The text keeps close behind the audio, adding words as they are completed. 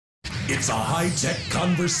It's a high-tech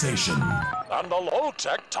conversation. And a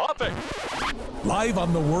low-tech topic. Live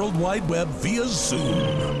on the World Wide Web via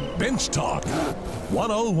Zoom. Bench Talk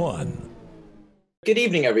 101. Good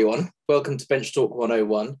evening, everyone. Welcome to Bench Talk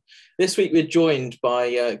 101. This week we're joined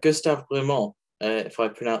by Gustave Rémon, if I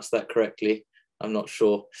pronounced that correctly. I'm not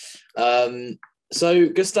sure. So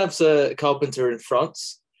Gustave's a carpenter in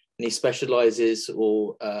France, and he specialises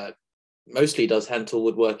or mostly does hand tool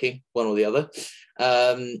woodworking, one or the other.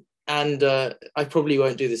 I probably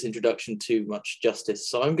won't do this introduction too much justice,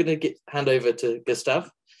 so I'm going to hand over to Gustave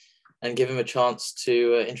and give him a chance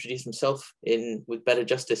to introduce himself with better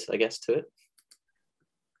justice, I guess, to it.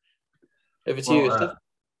 Over to you, Gustave.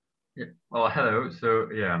 Well, hello. So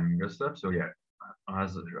yeah, I'm Gustave. So yeah,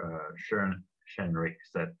 as Shenrik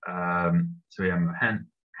said, so yeah, I'm a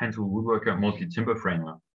hand tool woodworker, mostly timber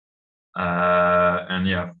framer, and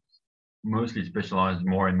yeah, mostly specialized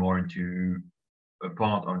more and more into a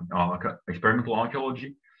part of experimental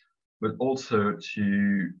archaeology, but also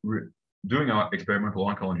doing our experimental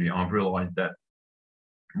archaeology, I've realized that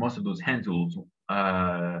most of those hand tools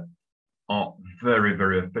are very,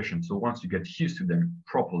 very efficient. So once you get used to them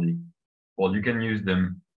properly, well, you can use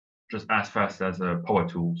them just as fast as power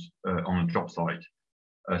tools on a job site.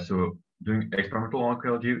 So doing experimental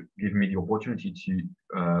archaeology gives me the opportunity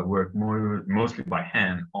to work mostly by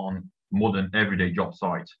hand on modern everyday job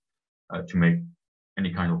sites to make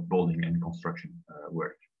any kind of building and construction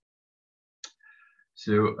work.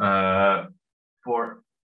 So for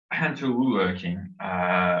hand tool woodworking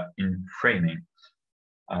in framing,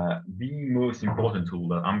 the most important tool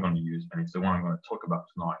that I'm going to use, and it's the one I'm going to talk about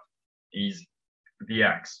tonight, is the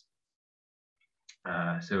axe.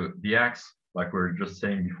 So the axe, like we were just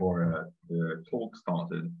saying before the talk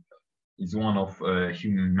started, is one of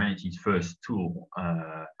humanity's first tool.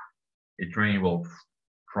 It really evolved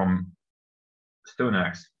from stone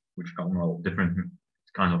axe, which come different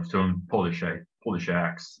kind of stone polish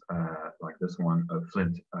axe, like this one, a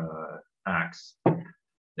flint axe.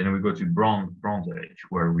 Then we go to bronze age,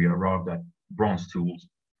 where we arrived at bronze tools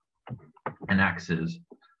and axes.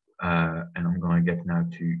 And I'm going to get now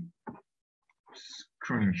to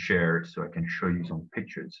screen share so I can show you some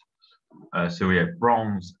pictures. So we have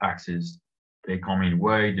bronze axes. They come in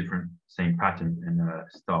way different, same pattern and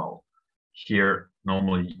style. Here,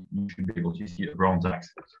 normally, you should be able to see a bronze axe.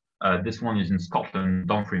 This one is in Scotland,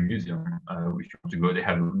 Dunfermline Museum, which you want to go. They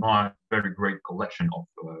have a very great collection of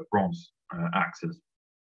bronze axes.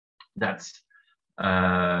 That's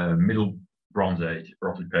middle Bronze Age,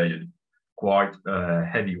 roughly period. Quite a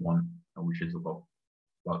heavy one, which is about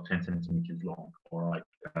 10 centimeters long, or like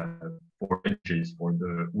 4 inches for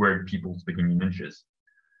the word people speaking in inches.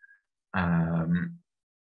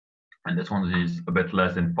 And this one is a bit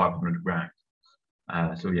less than 500 grams.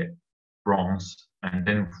 So yeah, bronze. And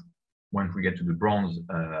then when we get to the Bronze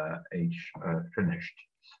Age finished,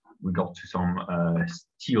 we got to some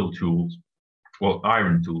steel tools. Well,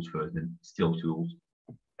 iron tools first, then steel tools.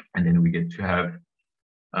 And then we get to have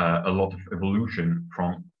a lot of evolution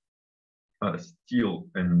from steel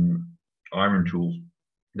and iron tools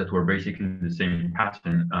that were basically the same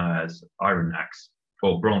pattern as iron axe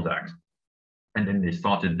or bronze axe. And then they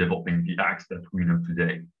started developing the axe that we know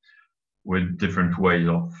today, with different ways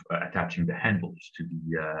of attaching the handles to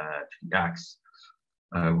the axe,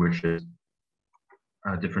 which is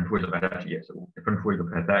different ways of attaching, different ways of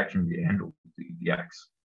attaching the handle to the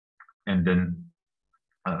axe, and then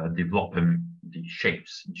developing the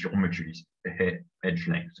shapes, geometries, edge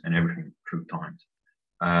lengths, and everything through times.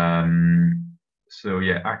 So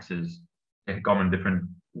yeah, axes, they come in different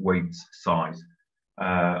weights, size.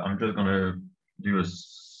 I'm just gonna do a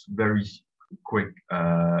very quick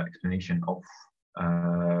explanation of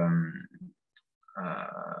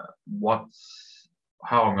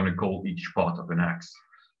how I'm going to call each part of an axe.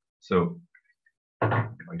 So if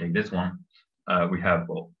I take this one, we have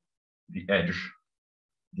the edge.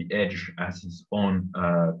 The edge has its own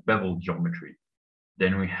bevel geometry.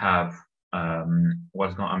 Then we have I'm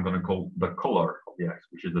going to call the color of the axe,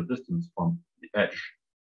 which is the distance from the edge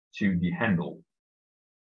to the handle.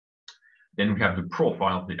 Then we have the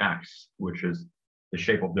profile of the axe, which is the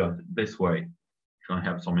shape of this way. It's going to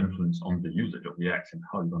have some influence on the usage of the axe and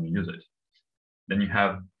how you're going to use it. Then you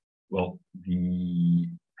have, well, the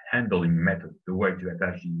handling method, the way to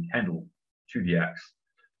attach the handle to the axe.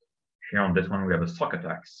 Here on this one, we have a socket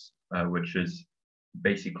axe, which is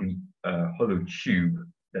basically a hollow tube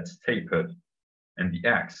that's tapered, and the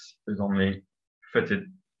axe is only fitted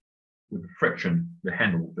with friction. The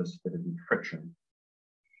handle is fitted with friction.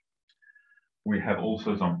 We have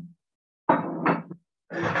also some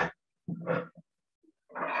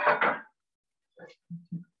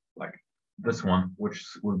like this one, which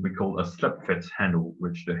would be called a slip fit handle,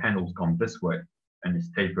 which the handles come this way and is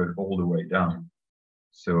tapered all the way down.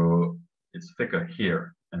 So it's thicker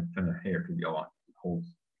here and thinner here to the eye. It holds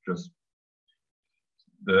just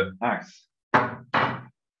the axe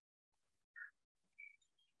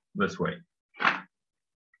this way.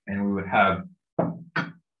 And we would have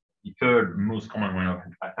the third most common way of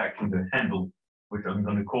attacking the handle, which I'm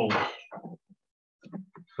going to call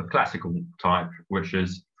the classical type, which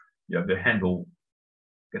is you have the handle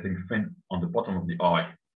getting thin on the bottom of the eye,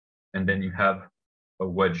 and then you have a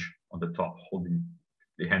wedge on the top holding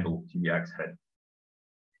the handle to the axe head.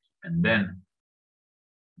 And then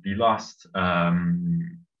the last, I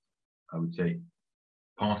would say,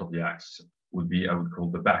 part of the axe would be, I would call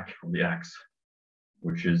the back of the axe,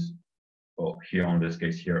 which is, well, here in this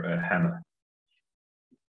case here, a hammer.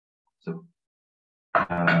 So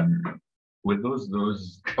with those,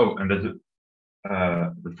 oh, and there's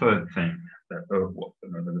the third thing,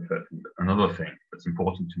 another thing that's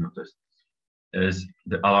important to notice is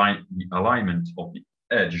the alignment of the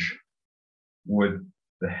edge with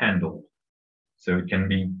the handle. So it can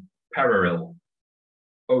be parallel,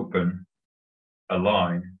 open,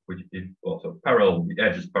 align, which if also parallel, the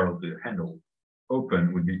edge is parallel to the handle.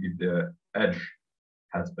 Open would be if the edge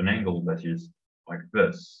has an angle that is like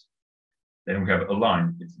this. Then we have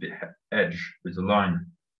align, it's the edge is aligned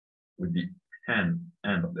with the end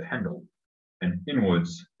of the handle. And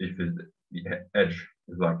inwards, if the edge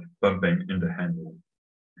is like bumping in the handle,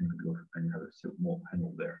 and you have a small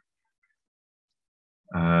handle there.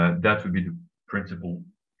 That would be the principal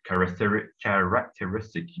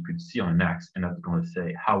characteristic you could see on an axe, and that's going to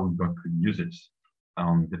say how we're going to use it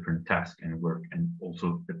on different tasks and work, and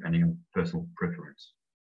also depending on personal preference.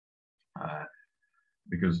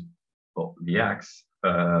 Because, well, the axe,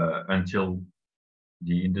 until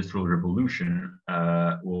the Industrial Revolution,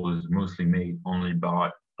 was mostly made only by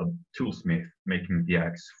a toolsmith making the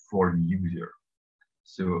axe for the user.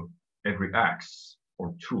 So every axe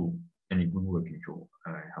or tool, any woodworking tool,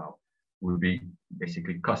 will be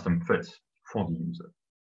basically custom fit for the user.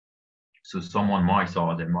 So someone my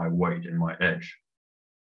size and my weight and my edge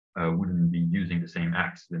wouldn't be using the same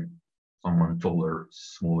axe than someone taller,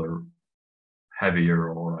 smaller, heavier,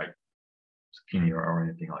 or like skinnier or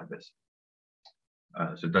anything like this.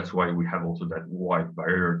 So that's why we have also that wide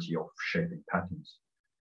variety of shape and patterns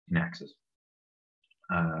in axes.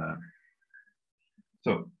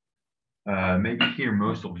 Maybe here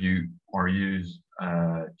most of you are used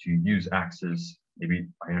to use axes, maybe,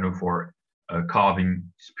 I don't know, for carving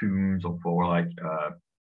spoons or for like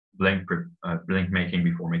blank making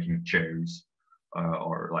before making chairs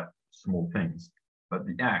or like small things. But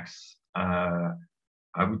the axe,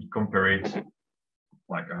 I would compare it,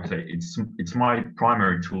 like I say, it's my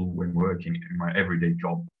primary tool when working in my everyday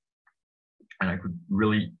job. And I could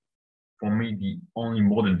really, for me, the only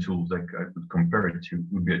modern tools that I could compare it to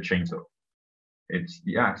would be a chainsaw.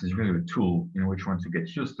 The axe is really a tool in which, once you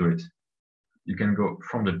get used to it, you can go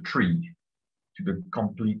from the tree to the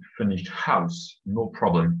complete finished house, no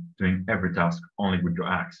problem, doing every task only with your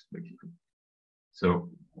axe, basically. So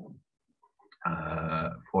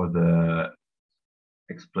for the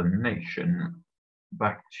explanation,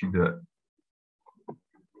 back to the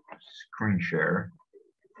screen share.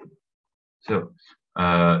 So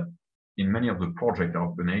in many of the projects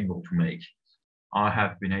I've been able to make, I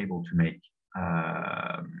have been able to make,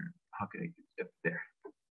 how can I get up there?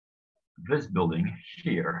 This building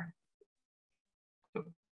here. So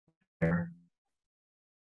here,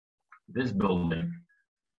 this building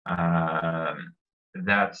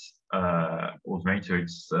that was made, so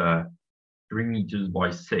it's 3 meters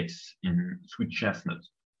by 6 in sweet chestnut.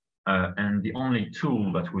 And the only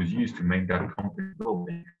tool that was used to make that complete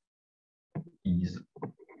building is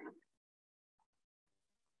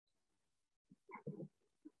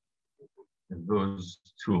those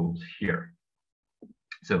tools here.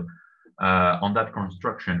 So on that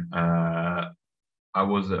construction, I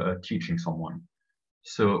was teaching someone.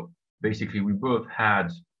 So basically, we both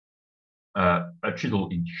had a chisel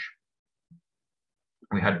each.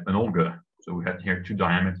 We had an auger, so we had here 2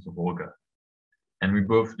 diameters of auger, and we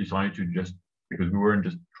both decided to just, because we weren't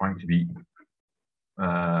just trying to be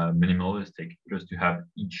minimalistic, just to have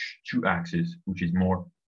each 2 axes, which is more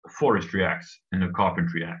a forestry axe and a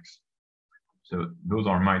carpentry axe. So those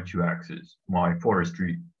are my 2 axes, my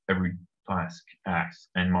forestry every task axe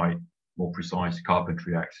and my more precise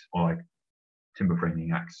carpentry axe, or like timber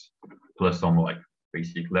framing axe, plus some like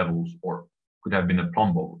basic levels, or could have been a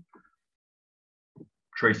plumb bowl,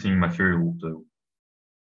 tracing material, so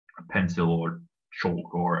a pencil or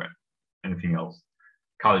chalk or anything else,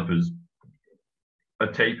 calipers,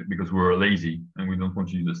 a tape because we were lazy and we don't want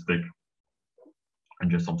to use a stick,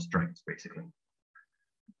 and just some strings basically.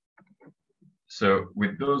 So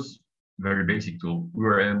with those very basic tools, we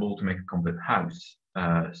were able to make a complete house.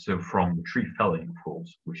 So from the tree felling, of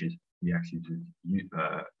course, which is the axe you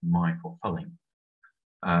mine for felling,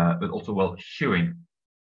 but also well hewing.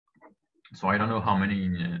 So I don't know how many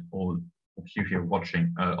all of you here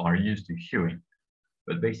watching are used to hewing,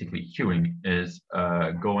 but basically hewing is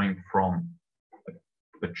going from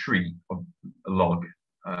a tree of a log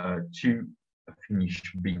to a finished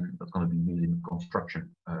beam that's going to be used in construction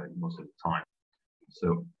most of the time.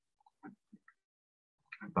 So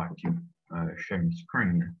back to sharing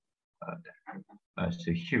screen.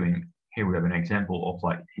 So hewing, here we have an example of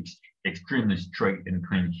like extremely straight and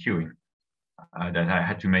clean hewing that I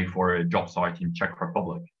had to make for a job site in Czech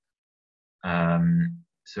Republic.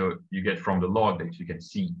 So you get from the log that you can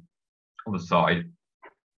see on the side,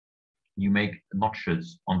 you make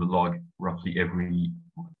notches on the log roughly every,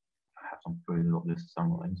 I have some photos of this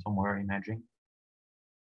somewhere imaging.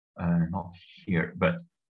 Not here, but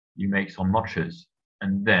you make some notches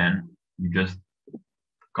and then you just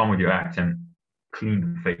come with your axe and clean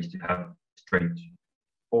the face to have straight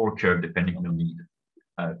or curve depending on your need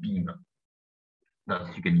beam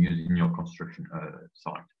that you can use in your construction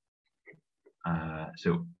site.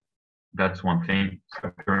 So that's one thing.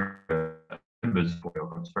 Members for your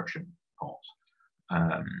construction parts.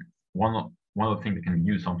 One other thing that can be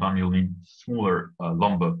used, sometimes you'll need smaller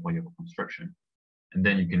lumber for your construction, and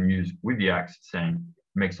then you can use with the axe, saying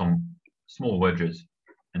make some small wedges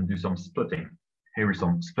and do some splitting. Here is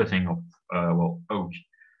some splitting of well, oak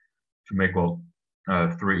to make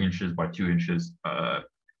 3 inches by 2 inches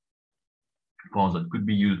parts that could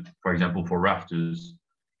be used, for example, for rafters.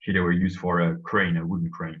 Here they were used for a crane, a wooden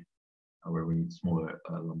crane, where we need smaller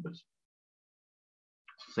lumbers.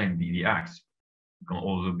 Same, the axe can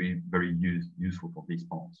also be very useful for these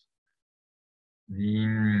parts.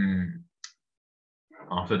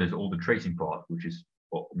 After there's all the tracing part, which is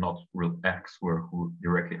not real axe work,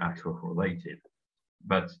 directly axe work related.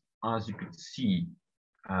 But as you can see,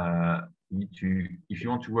 you need to, if you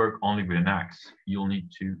want to work only with an axe, you'll need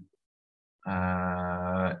to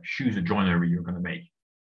choose a joinery you're going to make.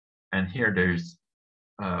 And here there's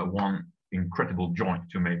one incredible joint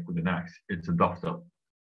to make with an axe. It's a dovetail.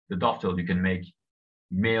 The dovetail, you can make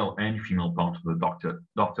male and female parts of the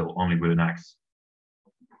dovetail only with an axe.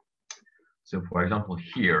 So for example,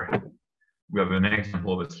 here we have an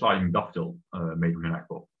example of a sliding dovetail made with an axe.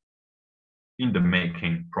 In the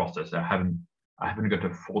making process, I haven't got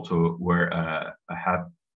a photo where I have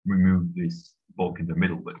removed this bulk in the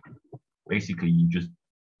middle, but basically you just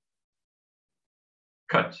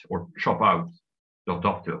cut or chop out the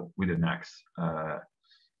dovetail with an axe.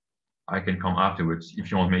 I can come afterwards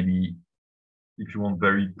if you want, maybe if you want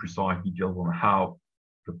very precise details on how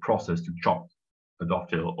the process to chop a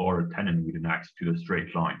dovetail or a tenon with an axe to a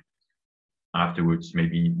straight line. Afterwards,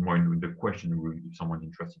 maybe more in the question room, if someone's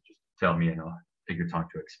interested, just tell me and I'll take the time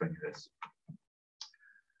to explain this.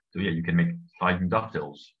 So yeah, you can make sliding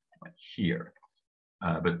dovetails like here,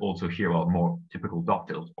 but also here are more typical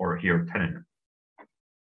dovetails, or here tenon.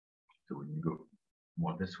 So we can go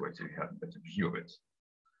more this way so you have a better view of it.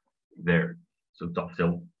 There, so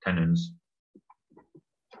dovetail tenons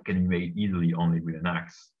can be made easily only with an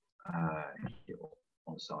axe. Here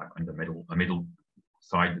on the side, in the middle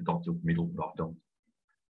side, the dovetail, middle dovetail,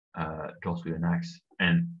 just with an axe.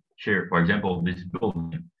 And here, for example, this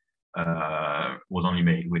building was only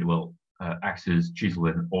made with axes, chisel,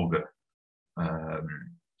 and auger,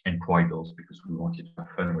 and quibbles, because we wanted to have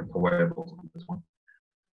fun with quibbles on this one.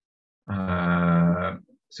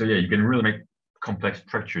 So yeah, you can really make complex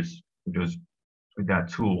structures just with that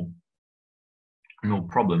tool, no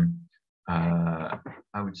problem.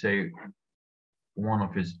 I would say one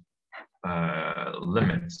of his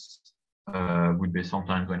limits would be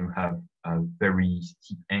sometimes when you have a very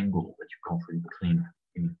steep angle that you can't really clean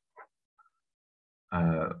in.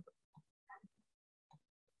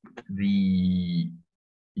 The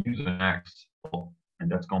use of an axe, and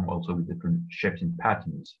that's come also with different shapes and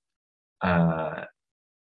patterns.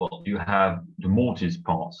 Well, you have the mortise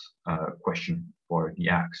parts question for the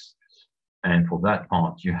axe, and for that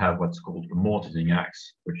part you have what's called a mortising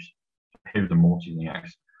axe, which here's the mortising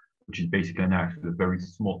axe, which is basically an axe with a very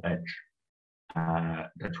small edge.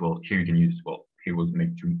 That's here you can use. Here was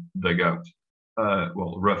made to dig out,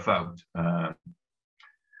 rough out, a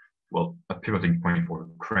pivoting point for a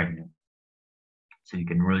crane. So you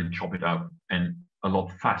can really chop it out, and a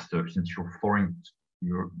lot faster, since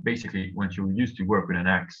you're basically, once you're used to work with an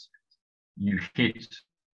axe, you hit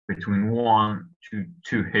between 1 to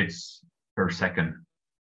 2 hits per second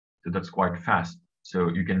So that's quite fast. So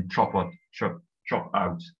you can chop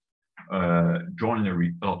out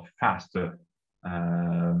joinery a lot faster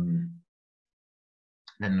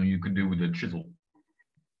than you could do with a chisel,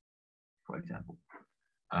 for example.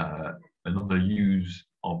 Another use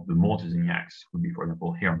of the mortising axe would be, for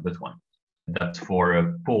example, here on this one. That's for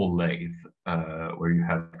a pole lathe, where you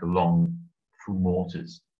have like a long through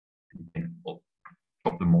mortise. You can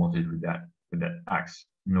chop the mortise with that axe,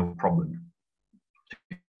 no problem. So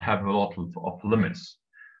you have a lot of limits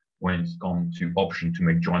when it's come to option to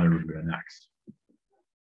make joinery with an axe.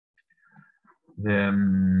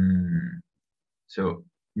 Then, so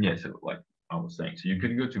yeah, so like I was saying, so you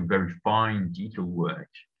could go to very fine detail work,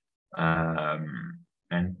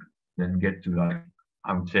 and then get to, like,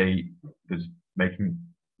 I would say, just making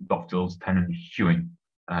dovetails, tenon hewing,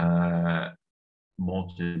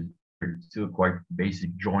 mortise, still quite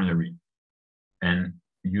basic joinery, and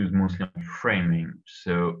used mostly on framing,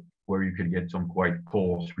 so where you could get some quite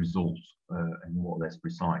coarse results and more or less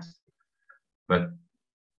precise. But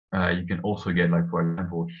you can also get, like, for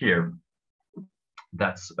example, here,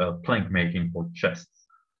 that's plank making for chests.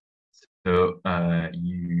 So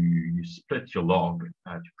you split your log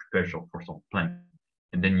to prepare for some plank,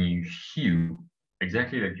 and then you hew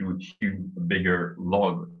exactly like you would hew a bigger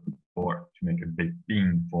log to make a big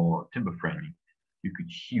beam for timber framing. You could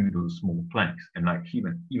hew those small planks, and like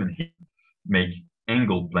even here, make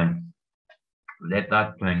angled planks. Let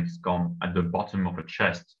that planks come at the bottom of a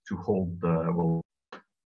chest to hold the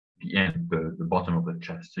bottom of the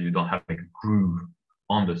chest, so you don't have like a groove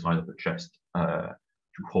on the side of the chest to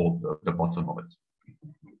hold the bottom of it.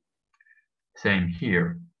 Same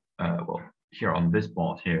here. Well, here on this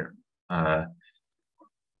part here,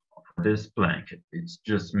 for this plank, it's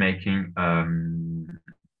just making tongue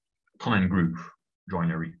and groove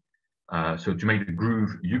joinery. So to make the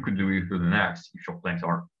groove, you could do it with an axe if your planks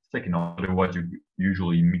are thick enough. Otherwise,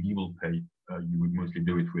 usually in medieval period, you would mostly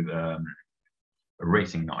do it with a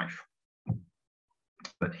racing knife.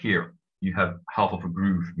 But here you have half of a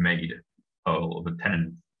groove made of a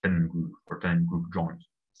tenon groove or tenon groove joint.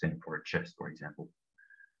 Same for a chest, for example.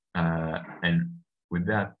 And with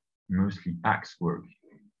that, mostly axe work,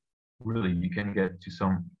 really you can get to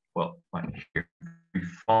some, well, like here,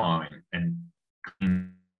 fine and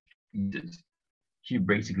clean pieces. Here,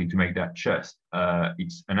 basically, to make that chest,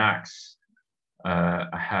 it's an axe. I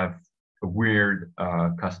have a weird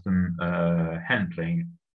custom hand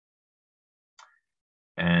plane,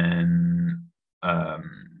 and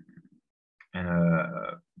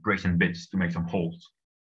brace and bits to make some holes,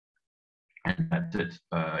 and that's it.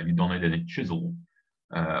 You don't need any chisel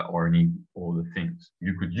or any other things.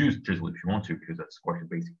 You could use chisel if you want to, because that's quite a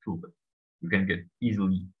basic tool, but you can get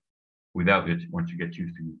easily without it once you get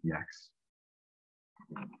used to use the axe.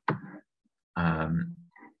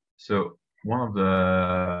 So one of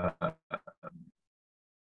the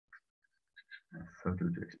photo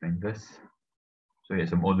to explain this. So yeah,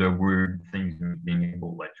 some other weird things being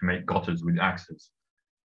able, like, to make gutters with axes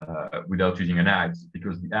without using an adze,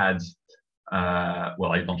 because the adze,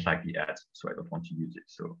 well, I don't like the adze, so I don't want to use it.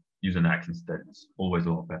 So use an axe instead. It's always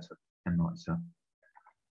a lot better and nicer.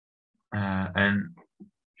 And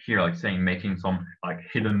here, like saying, making some like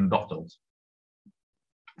hidden dovetails.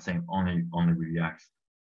 Same, only with the axe.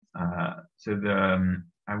 So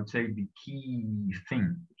I would say the key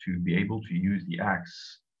thing to be able to use the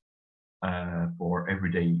axe for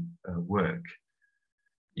everyday work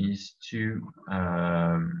is to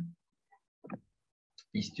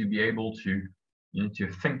be able to, you need to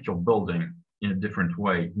think your building in a different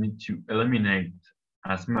way. You need to eliminate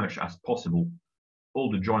as much as possible all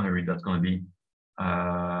the joinery that's going to be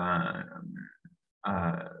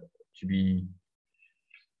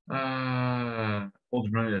all the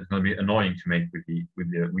joinery that's going to be annoying to make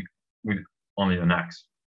with only an axe.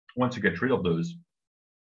 Once you get rid of those,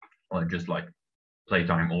 well, just like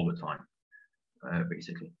playtime all the time,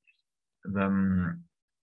 basically.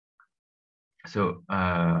 So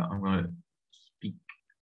I'm going to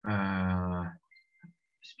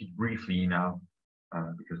speak briefly now,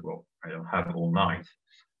 because, well, I don't have it all night.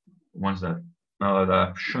 Now that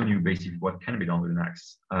I've shown you basically what can be done with an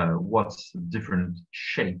axe, what's different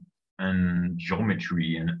shape and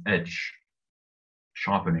geometry and edge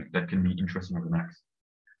sharpening that can be interesting with an axe.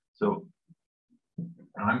 So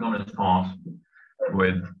I'm going to start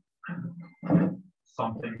with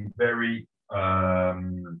something very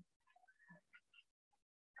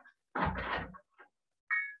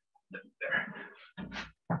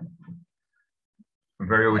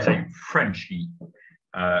very, I would say, Frenchy,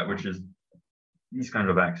 which is these kinds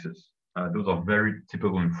of axes. Those are very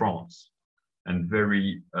typical in France. and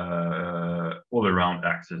very all-around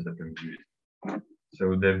axes that can be used.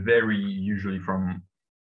 So they vary usually from,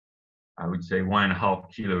 I would say, 1.5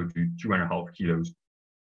 kilo to 2.5 kilos.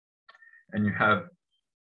 And you have,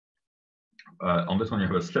 on this one, you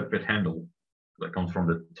have a slip fit handle that comes from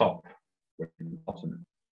the top, the bottom.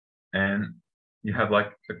 And you have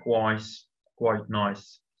like a quite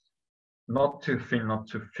nice, not too thin, not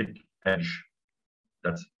too thick edge.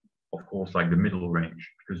 That's, of course, like the middle range,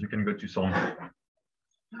 because you can go to some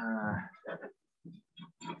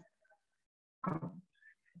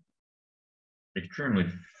extremely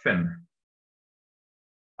thin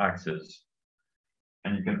axes,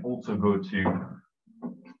 and you can also go to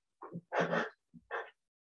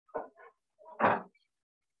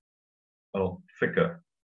thicker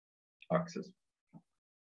axes.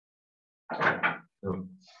 So,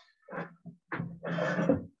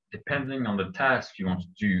 depending on the task you want to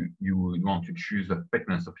do, you would want to choose the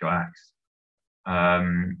thickness of your axe.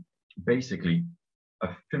 Basically, a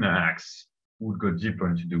thinner axe would go deeper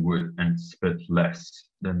into the wood and split less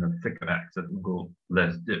than a thicker axe that would go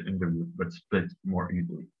less deep in the wood but split more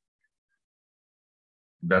easily.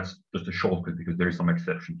 That's just a shortcut because there is some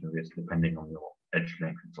exception to this depending on your edge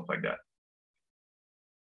length and stuff like that.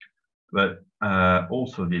 But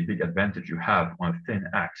also the big advantage you have on a thin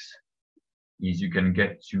axe is you can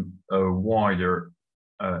get to a wider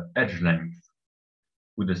edge length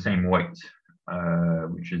with the same weight,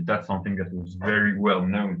 that's something that was very well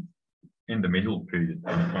known in the Medieval period.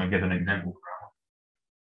 I'm going to get an example.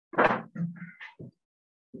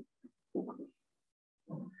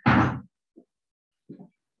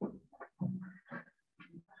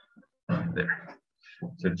 There.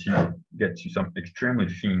 So to get to some extremely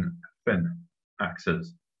thin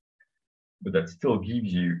axes, but that still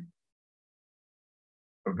gives you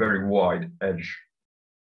a very wide edge.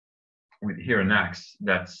 With here an axe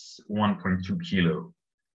that's 1.2 kilo.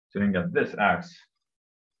 So you get this axe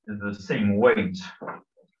is the same weight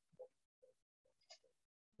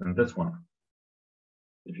than this one.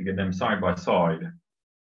 If you get them side by side,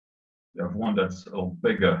 you have one that's a little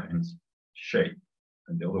bigger in shape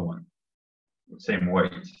than the other one, with same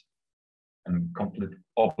weight and complete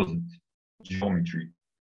opposite geometry.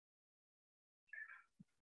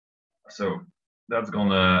 So that's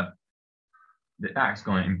the axe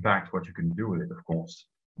gonna impact what you can do with it, of course.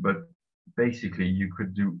 But basically, you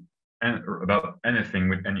could do about anything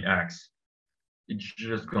with any axe. It's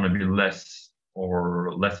just gonna be less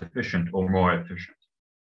efficient or more efficient.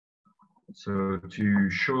 So to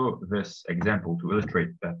show this example, to illustrate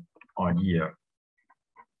that idea,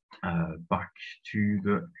 back to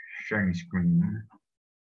the sharing screen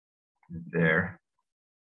there.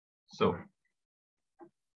 So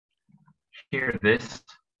here, this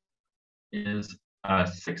is a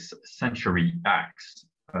 6th century axe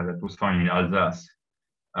that was found in Alsace.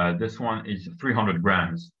 This one is 300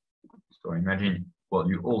 grams. So imagine, well,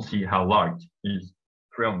 you all see how light is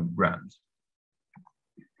 300 grams.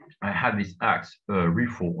 I had this axe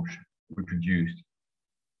reforged, reproduced,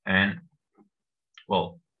 and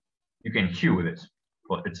well, you can hew with it,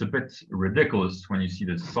 but it's a bit ridiculous when you see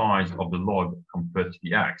the size of the log compared to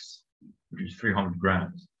the axe, which is 300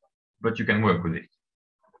 grams, but you can work with it.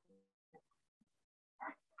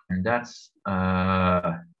 And that's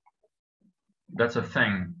a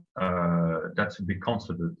thing that's to be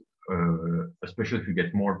considered, especially if you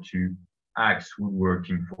get more to axe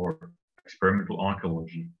woodworking for experimental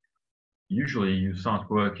archaeology. Usually you start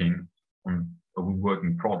working on a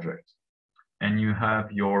woodworking project and you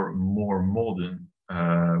have your more modern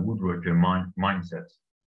woodworker mindset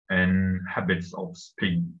and habits of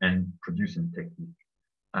speed and producing technique.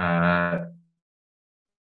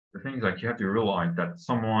 The thing is, like, you have to realize that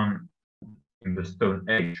someone in the Stone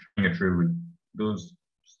Age cutting a tree with those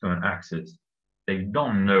stone axes, they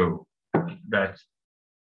don't know that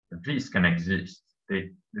these can exist.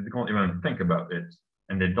 They can't even think about it,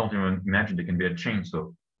 and they don't even imagine there can be a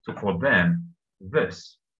chainsaw. So for them,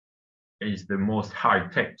 this is the most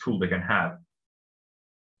high-tech tool they can have.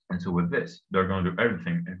 And so with this, they're going to do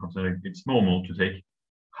everything, and considering it's normal to take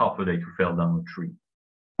half a day to fell down a tree.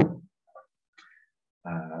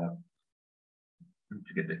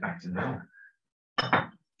 To get the axes down.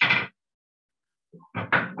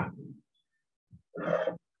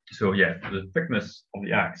 So yeah, the thickness of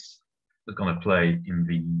the axe is going to play in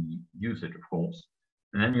the usage, of course.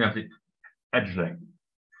 And then you have the edge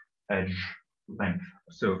length.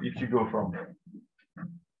 So if you go from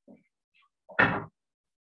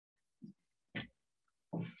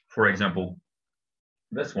for example,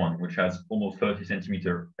 this one, which has almost 30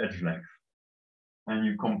 centimeter edge length, and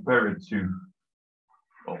you compare it to,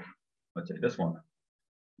 oh, let's say this one,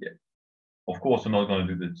 yeah, of course, you're not going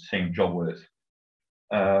to do the same job with it.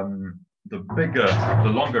 The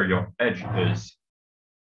longer your edge is,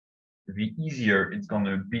 the easier it's going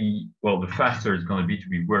to be, well, the faster it's going to be to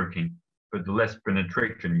be working, but the less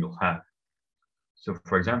penetration you'll have. So,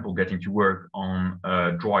 for example, getting to work on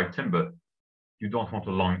dry timber, you don't want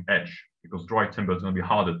a long edge because dry timber is going to be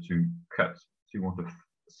harder to cut. So you want a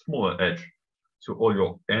smaller edge. So all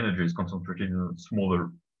your energy is concentrated in a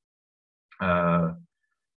smaller, a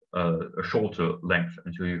shorter length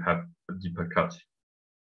until you have a deeper cut.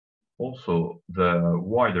 Also, the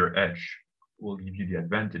wider edge will give you the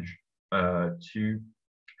advantage to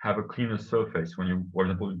have a cleaner surface. When you, for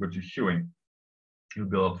example, you go to hewing, you'll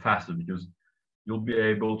be a lot faster because you'll be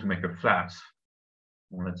able to make a flat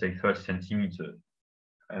on, let's say, 30 centimeters.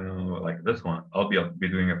 And like this one, I'll be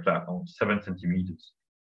doing a flat on 7 centimeters,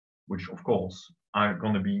 which of course I'm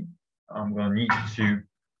gonna need to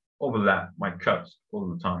overlap my cuts all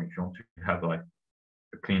the time if you want to have like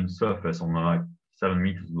a clean surface on like 7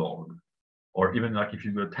 meters long. Or even like if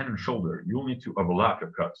you do a tenon shoulder, you'll need to overlap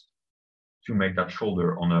your cuts to make that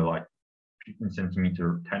shoulder on a like 15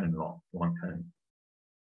 centimeter tenon long tenon.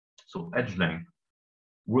 So edge length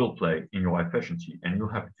will play in your efficiency, and you'll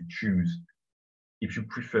have to choose if you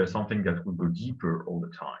prefer something that will go deeper all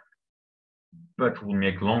the time, but will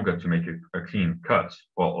make longer to make a clean cut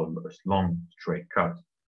or a long straight cut,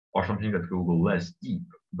 or something that will go less deep,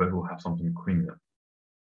 but will have something cleaner,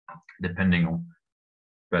 depending on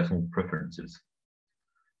personal preferences.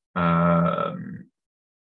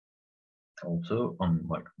 Also, on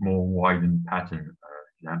like more widened pattern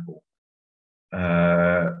example,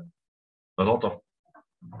 a lot of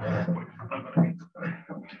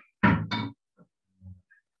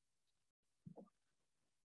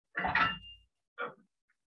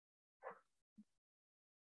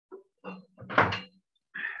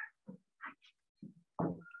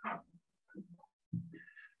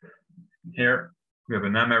here we have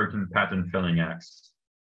an American pattern felling axe,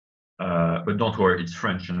 but don't worry, it's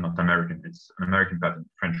French and not American. It's an American pattern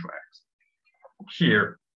French axe.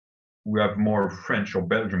 Here we have more French or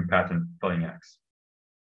Belgian pattern felling axe.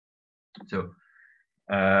 So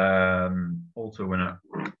also when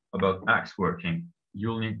about axe working,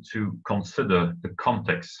 you'll need to consider the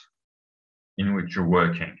context in which you're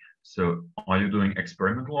working. So are you doing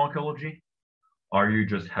experimental archaeology? Are you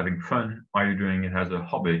just having fun? Are you doing it as a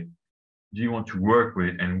hobby? Do you want to work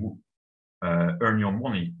with and earn your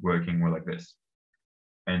money working like this?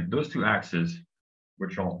 And those two axes,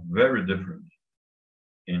 which are very different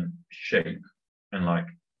in shape and like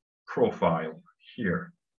profile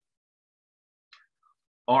here,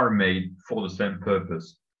 are made for the same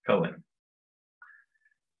purpose, felling.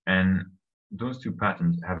 And those two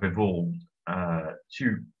patterns have evolved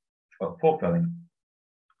for felling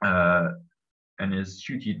and is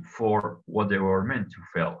suited for what they were meant to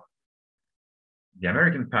fell. The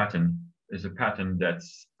American pattern is a pattern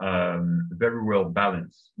that's very well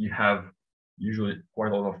balanced. You have usually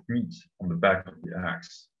quite a lot of meat on the back of the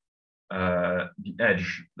axe. The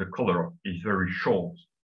edge, the color is very short.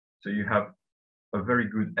 So you have a very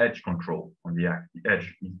good edge control on the axe. The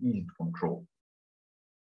edge is easy to control.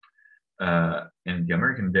 And the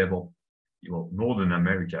American Northern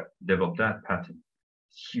America developed that pattern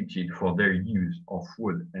suited for their use of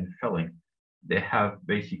wood and felling. They have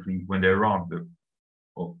basically, when they arrived,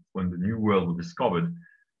 when the New World was discovered,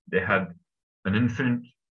 they had an infinite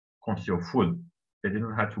quantity of wood. They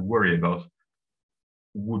didn't have to worry about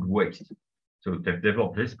wood waste. So they've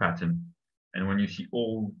developed this pattern. And when you see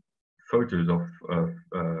all photos of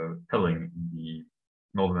felling in the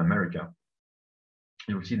Northern America,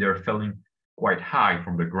 you'll see they're felling quite high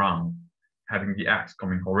from the ground, having the axe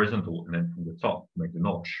coming horizontal and then from the top make the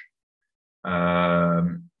notch.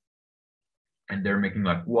 And they're making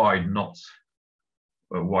like wide knots,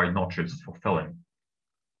 wide notches for felling.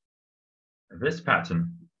 This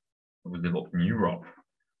pattern that was developed in Europe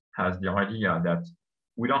has the idea that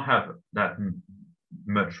we don't have that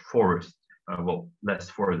much forest, less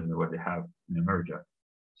forest than what they have in America.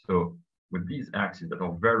 So with these axes that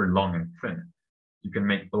are very long and thin, you can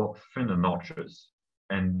make a lot thinner notches,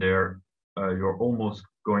 and you're almost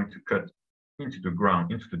going to cut into the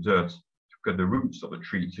ground, into the dirt, to cut the roots of the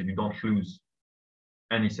tree, so you don't lose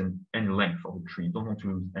any length of the tree. You don't want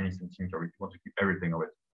to lose any centimeter. You want to keep everything of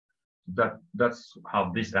it. That's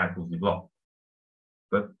how this axe was developed.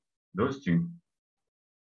 But those two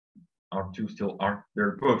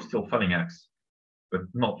they're both still felling axe, but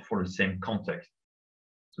not for the same context.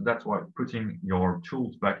 So that's why putting your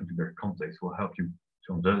tools back into their context will help you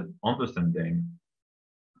to understand them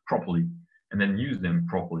properly and then use them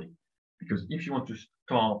properly. Because if you want to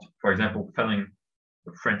start, for example, felling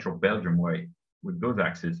the French or Belgian way with those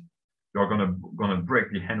axes, you're gonna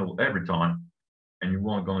break the handle every time, and you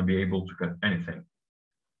aren't gonna be able to cut anything.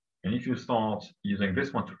 And if you start using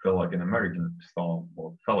this one to fell like an American style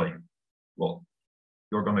or felling, well,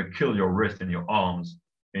 you're gonna kill your wrist and your arms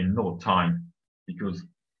in no time, because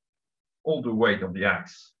all the weight of the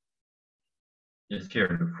axe is here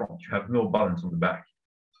in the front. You have no balance on the back.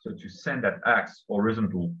 So to send that axe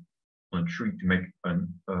horizontal on a tree to make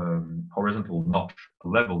an horizontal notch, a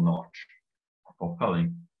level notch for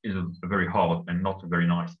felling is a very hard and not a very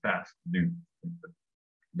nice task to do.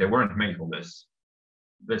 They weren't made for this.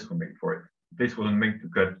 This was made for it. This wasn't made to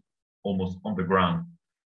cut almost on the ground.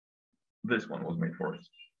 This one was made for it.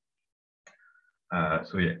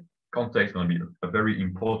 So yeah, context is going to be a very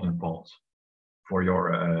important part for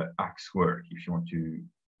your axe work if you want to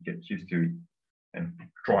get used to it and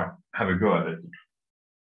have a go at it.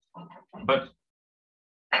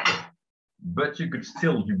 But you could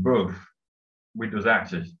still do both with those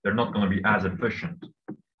axes. They're not going to be as efficient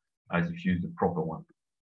as if you use the proper one.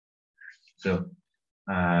 So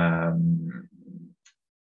I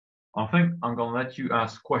think I'm going to let you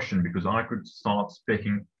ask questions, because I could start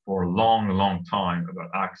speaking for a long time about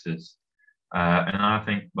axes. And I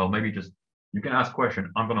think, well, maybe just you can ask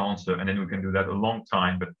question, I'm going to answer, and then we can do that a long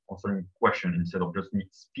time, but answering question instead of just me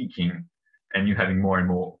speaking and you having more and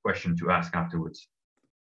more questions to ask afterwards.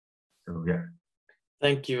 So yeah.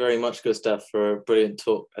 Thank you very much, Gustave, for a brilliant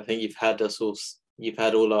talk. I think you've had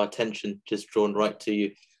all our attention just drawn right to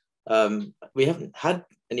you. We haven't had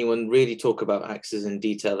anyone really talk about axes in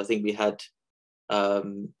detail. I think we had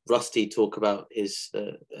Rusty talk about his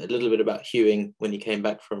a little bit about hewing when he came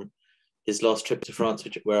back from his last trip to France,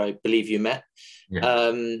 where I believe you met.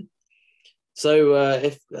 Yeah.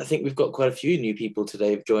 I think we've got quite a few new people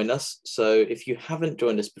today who've joined us. So if you haven't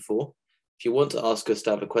joined us before, if you want to ask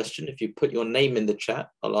Gustave a question, if you put your name in the chat,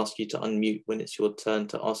 I'll ask you to unmute when it's your turn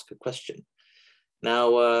to ask a question.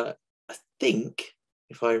 Now, I think,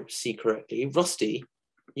 if I see correctly, Rusty,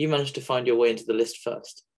 you managed to find your way into the list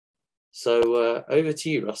first. So over to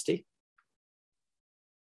you, Rusty.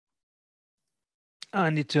 I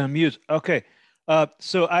need to unmute. Okay.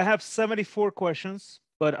 So I have 74 questions,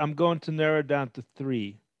 but I'm going to narrow it down to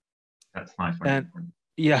 3. That's nice. And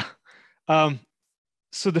yeah.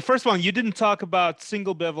 So the first one, you didn't talk about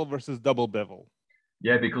single bevel versus double bevel.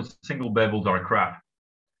 Yeah, because single bevels are crap.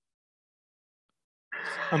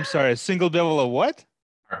 I'm sorry, single bevel of what?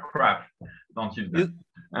 Are crap. Don't use them.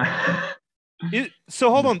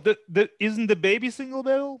 So hold on, isn't the baby single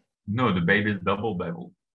bevel? No, the baby is double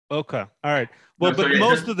bevel. Okay, all right. Well, no, so but yeah,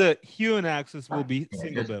 most of the hewn axes will be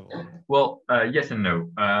single bevel. Well, yes and no.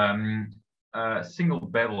 Single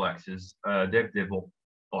bevel axes, they've developed,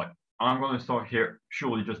 like, I'm going to start here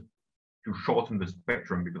purely just to shorten the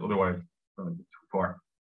spectrum, because otherwise it's going to be too far.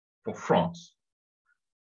 For France,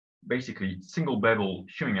 basically, single bevel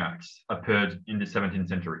hewing axe appeared in the 17th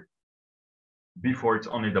century. Before, it's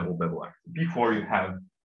only double bevel axe. Before, you have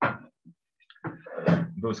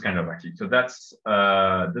those kind of axes. So that's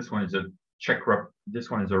this one is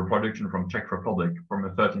a reproduction from Czech Republic from a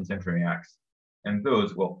 13th century axe. And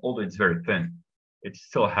those, well, although it's very thin, it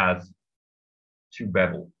still has 2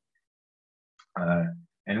 bevel.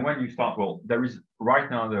 And when you start, well, there is right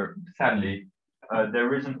now sadly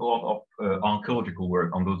there isn't a lot of archaeological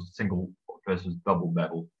work on those single versus double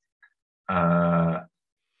bevel.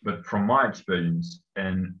 But from my experience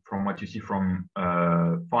and from what you see from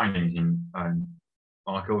findings in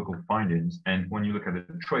archaeological findings, and when you look at the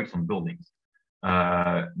trace on buildings,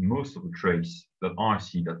 most of the trace that I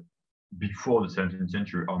see that before the 17th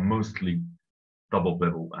century are mostly double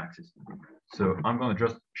bevel axes. So I'm going to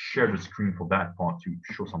just share the screen for that part to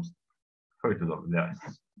show some photos of that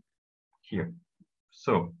here.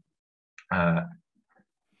 So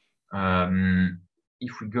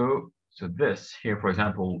if we go, so this here, for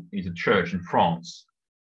example, is a church in France.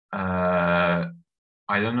 I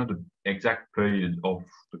don't know the exact period of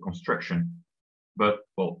the construction, but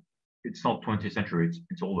well, it's not 20th century,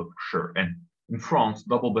 it's older for sure. And in France,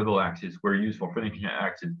 double bevel axes were used for finishing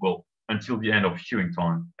axes, well, until the end of hewing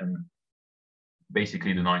time, and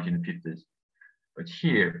basically the 1950s. But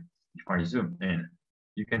here, if I zoom in,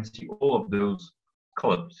 you can see all of those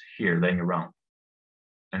columns here laying around.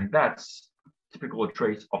 And that's typical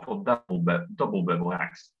trace of a double bevel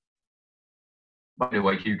axe. By the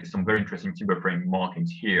way, here you get some very interesting timber frame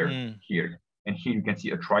markings here, here. And here you can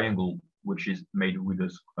see a triangle, which is made with a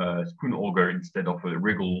spoon auger instead of a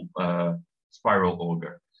wriggle spiral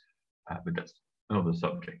auger. But that's another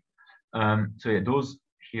subject. So yeah, those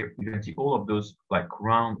here, you can see all of those like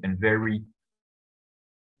round and very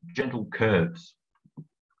gentle curves.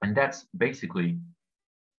 And that's basically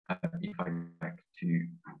if I go back to,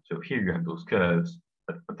 so here you have those curves,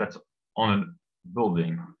 but that's on a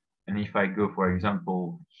building. And if I go, for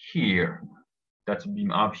example, here, that's a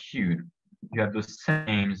beam up here, you have the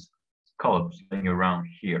same scallops going around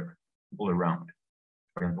here, all around.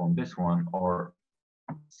 For example, on this one, or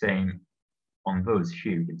same on those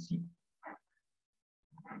here, you can see.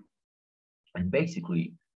 And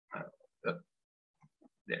basically,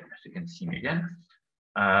 there, so you can see me again.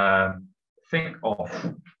 Think of,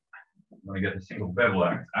 when we get a single bevel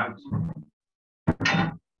axe out.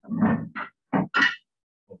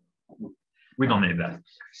 We don't need that.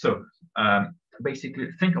 So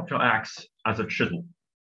basically, think of your axe as a chisel.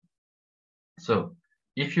 So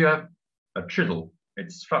if you have a chisel,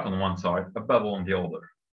 it's flat on one side, a bevel on the other.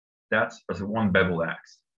 That's as a one bevel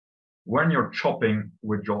axe. When you're chopping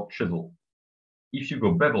with your chisel, if you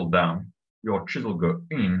go bevel down, your chisel go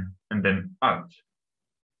in and then out.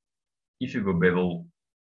 If you go bevel,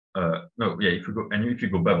 if you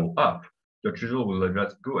go bevel up, your chisel will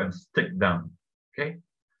just go and stick down. Okay.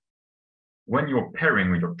 When you're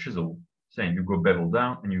pairing with your chisel, saying you go bevel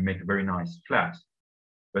down and you make a very nice flat,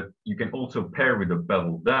 but you can also pair with a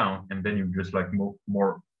bevel down and then you just like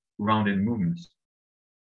more rounded movements.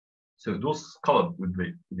 So those scallop with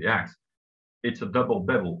the axe, it's a double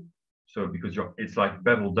bevel. So because it's like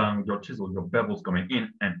bevel down with your chisel, your bevel's coming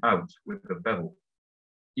in and out with the bevel.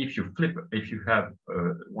 If you flip, if you have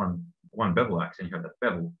one bevel axe and you have that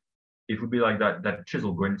bevel, it would be like that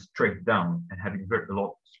chisel going straight down and having a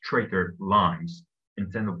lot straighter lines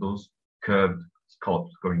instead of those curved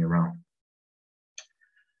scallops going around.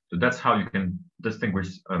 So that's how you can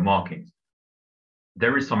distinguish markings.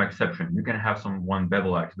 There is some exception. You can have one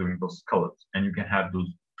bevel axe doing those scallops, and you can have those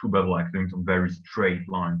two bevel axe doing some very straight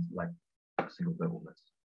lines like a single bevel. That's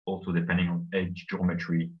also depending on edge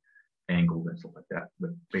geometry, angles, and stuff like that.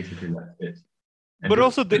 But basically, that's it. But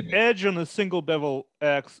also the edge on a single bevel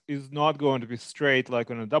axe is not going to be straight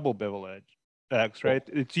like on a double bevel axe, right?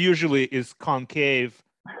 It usually is concave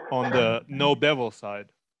on the no bevel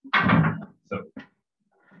side. So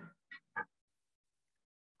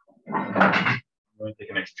I'm going to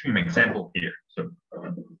take an extreme example here. So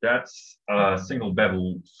that's a single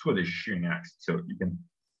bevel Swedish shearing axe. So you can,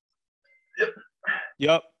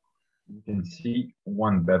 yep, you can see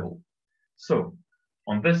one bevel. So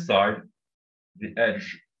on this side, the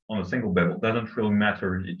edge on a single bevel doesn't really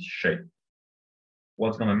matter its shape.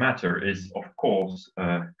 What's going to matter is, of course,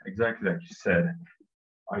 exactly like you said,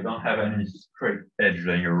 I don't have any straight edge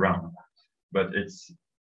laying around, but it's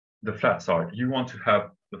the flat side. You want to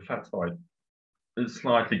have the flat side is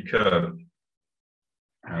slightly curved.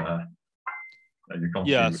 You can't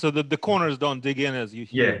see so that the corners don't dig in as you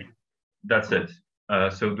hear. Yeah, that's it.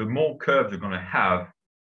 So the more curves you're going to have,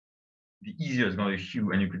 the easier it's going to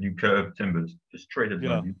hew, and you could do curved timbers. The straighter it's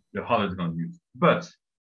going to use, the harder it's going to use. But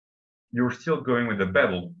you're still going with the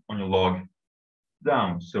bevel on your log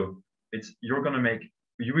down. So you're going to make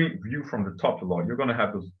view from the top of the log. You're going to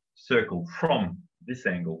have those circle from this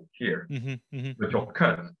angle here. But your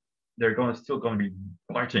cut, they're still going to be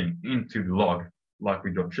biting into the log like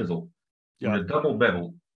with your chisel. In the double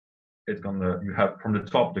bevel, you have from the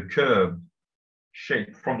top the curved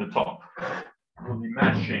shape from the top will be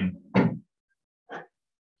matching.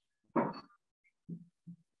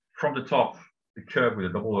 From the top, the curve with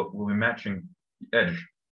the double will be matching the edge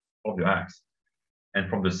of the axe. And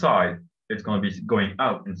from the side, it's going to be going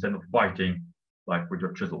out instead of biting like with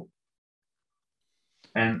your chisel.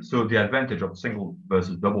 And so the advantage of single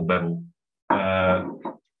versus double bevel,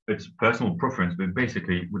 it's personal preference, but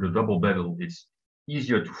basically with a double bevel, it's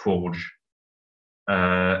easier to forge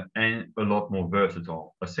and a lot more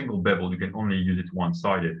versatile. A single bevel, you can only use it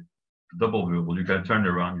one-sided. Double bevel, you can turn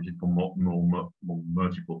around, use it for more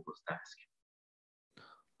multiple tasks.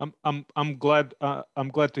 I'm glad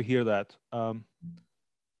to hear that.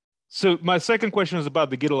 So my second question is about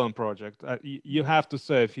the Gideon project. You have to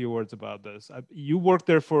say a few words about this. You worked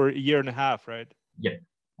there for a year and a half, right? Yeah,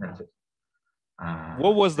 that's it.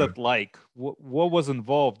 What was that like? What was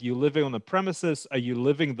involved? You living on the premises? Are you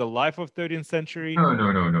living the life of 13th century?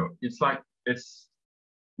 No.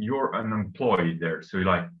 You're an employee there. So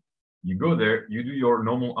you go there, you do your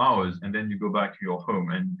normal hours, and then you go back to your home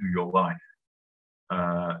and do your life.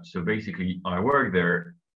 So basically, I work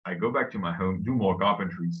there, I go back to my home, do more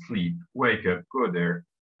carpentry, sleep, wake up, go there,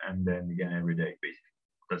 and then again every day, basically.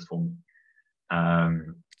 That's for me.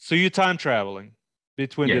 So you're time traveling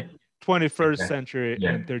between the 21st century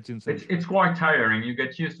and 13th century. It's quite tiring. You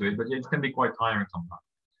get used to it, but it can be quite tiring sometimes.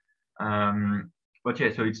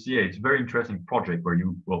 So it's a very interesting project where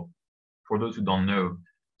for those who don't know,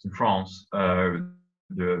 in France,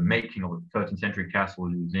 the making of a 13th century castle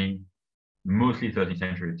using mostly 13th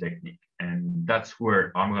century technique. And that's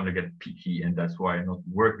where I'm going to get picky, and that's why I'm not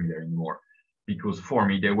working there anymore. Because for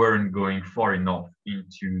me, they weren't going far enough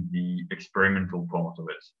into the experimental part of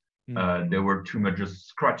it. They were too much just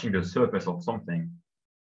scratching the surface of something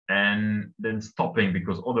and then stopping,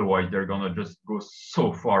 because otherwise they're going to just go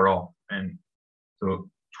so far off. And so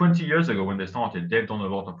 20 years ago when they started, they've done a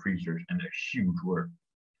lot of research and they're huge work.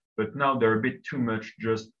 But now they're a bit too much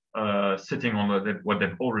just sitting on what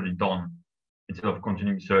they've already done instead of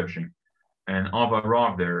continuing searching. And I've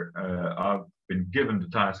arrived there. I've been given the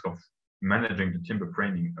task of managing the timber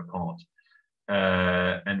framing part.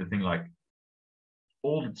 And the thing, like,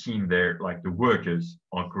 all the team there, like the workers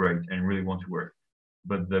are great and really want to work.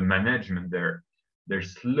 But the management there, they're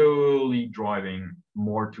slowly driving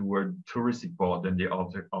more toward touristic part than the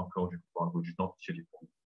archaeological part, which is not suited for me.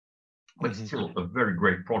 But still a very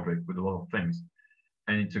great project with a lot of things.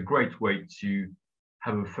 And it's a great way to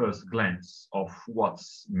have a first glance of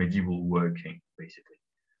what's medieval working, basically.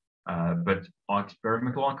 But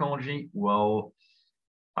experimental archaeology, well,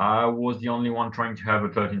 I was the only one trying to have a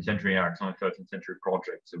 13th century axe on a 13th century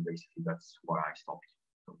project. So basically that's why I stopped.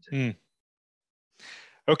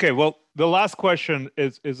 Okay, well, the last question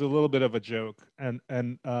is a little bit of a joke, and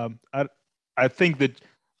I think that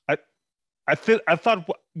I thought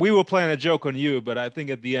we were playing a joke on you, but I think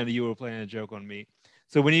at the end you were playing a joke on me.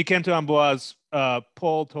 So when you came to Amboise,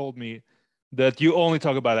 Paul told me that you only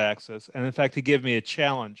talk about axes, and in fact he gave me a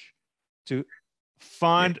challenge to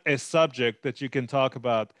find a subject that you can talk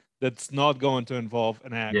about that's not going to involve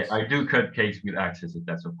an axe. Yeah, I do cut cakes with axes, if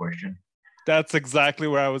that's a question. That's exactly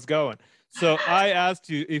where I was going. So I asked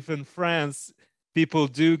you if in France people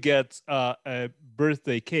do get a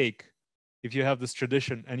birthday cake if you have this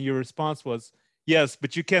tradition, and your response was yes,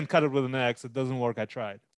 but you can't cut it with an axe. It doesn't work. I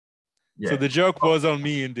tried. Yeah. So the joke was on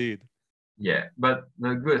me, indeed. Yeah, but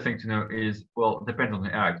the good thing to know is, well, it depends on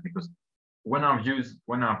the axe, because when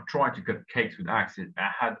I've tried to cut cakes with axes, I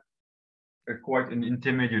had quite an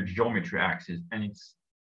intermediate geometry axis, and it's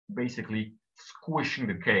basically squishing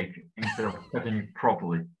the cake instead of cutting it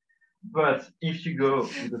properly. But if you go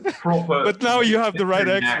with a proper... But now you have the right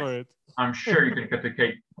axe for it. I'm sure you can cut the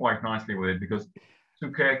cake quite nicely with it, because to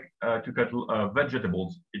cut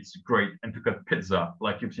vegetables, it's great, and to cut pizza,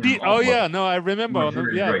 like you've seen. Yeah, no, I remember.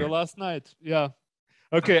 The last night. Yeah.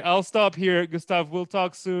 Okay, I'll stop here, Gustave. We'll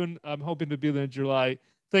talk soon. I'm hoping to be there in July.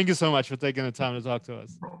 Thank you so much for taking the time to talk to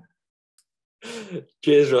us.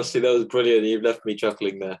 Cheers, Rusty. That was brilliant. You've left me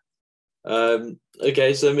chuckling there.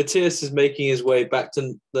 Okay, so Matthias is making his way back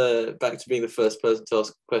to being the first person to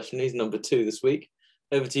ask a question. He's number 2 this week.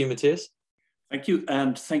 Over to you, Matthias. Thank you,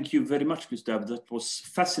 and thank you very much, Gustave. That was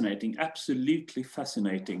fascinating, absolutely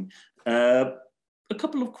fascinating. A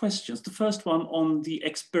couple of questions. The first one on the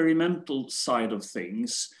experimental side of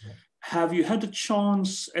things. Have you had a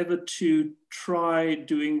chance ever to try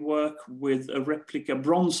doing work with a replica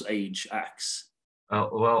Bronze Age axe?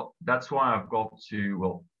 Well, that's why I've got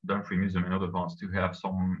to, Dunfrey Museum and other parts to have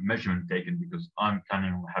some measurement taken, because I'm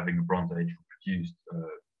planning on having a Bronze Age produced,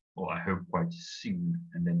 I hope quite soon,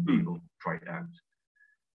 and then be able to try it out.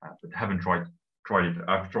 But haven't tried it.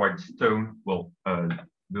 I've tried stone,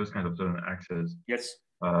 those kinds of stone axes. Yes.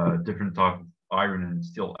 Different type of iron and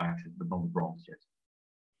steel axes, but not the bronze yet.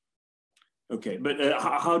 Okay, but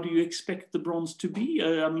how do you expect the bronze to be?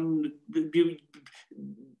 I mean,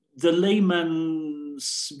 the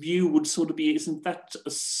layman's view would sort of be, isn't that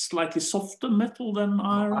a slightly softer metal than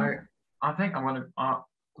iron? I think I'm going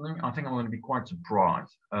to be quite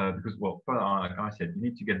surprised because, like I said, you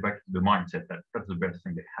need to get back to the mindset that that's the best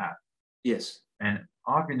thing they have. Yes. And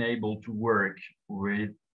I've been able to work with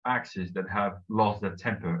axes that have lost their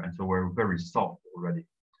temper, and so we're very soft already.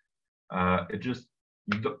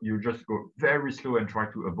 You just go very slow and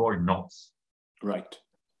try to avoid knots. Right.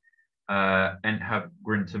 And have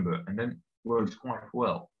green timber, and then works quite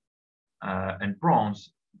well. And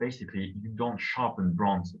bronze, basically, you don't sharpen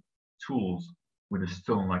bronze tools with a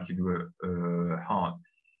stone like you do a heart.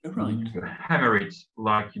 Right. You hammer it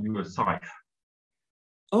like you do a scythe.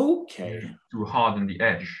 Okay. To harden the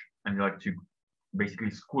edge, and you like to basically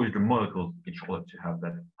squish the molecules each other to have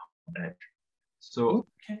that edge. So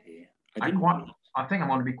okay. I think I'm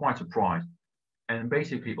going to be quite surprised. And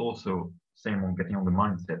basically also, same on getting on the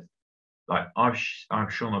mindset. Like I've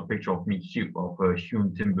shown a picture of me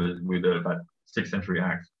hewn timbers with about 6th century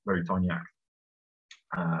axe, very tiny axe.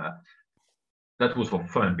 That was for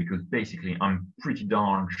fun, because basically I'm pretty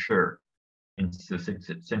darn sure in the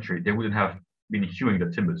 6th century they wouldn't have been hewing the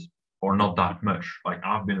timbers, or not that much. Like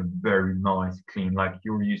I've been very nice, clean, like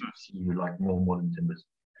you're used to see with like more modern timbers.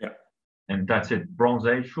 Yeah. and that's it. Bronze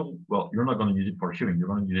age tool, well, you're not going to use it for hewing, you're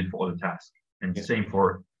going to use it for other tasks. And same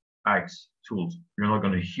for axe tools. You're not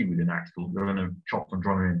going to hew with an axe tool, you're going to chop some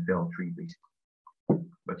drummer and fell a tree, basically.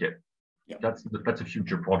 But yeah, that's a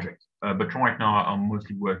future project. But right now, I'm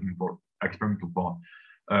mostly working for experimental part,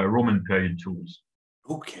 Roman period tools.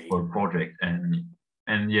 Okay. For a project,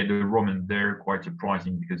 and yeah, the Roman, they're quite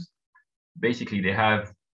surprising because basically they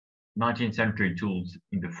have 19th century tools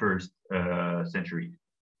in the first century.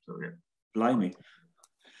 So yeah. Blimey.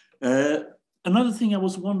 Another thing I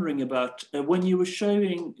was wondering about when you were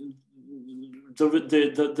showing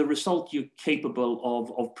the result you're capable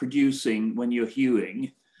of producing when you're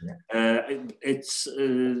hewing,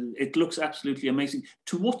 it looks absolutely amazing.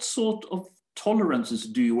 To what sort of tolerances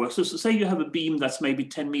do you work? So say you have a beam that's maybe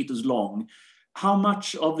 10 meters long. How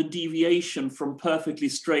much of a deviation from perfectly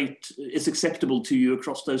straight is acceptable to you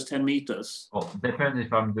across those 10 meters? Well, depends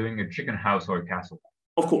if I'm doing a chicken house or a castle.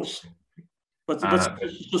 Of course. But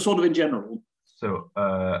sort of in general. So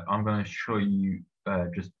I'm going to show you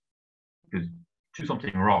just because to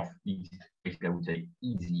something rough is basically, I would say,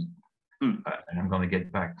 easy. And I'm going to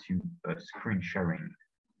get back to screen sharing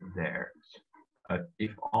there.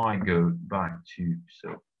 If I go back to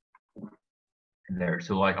there,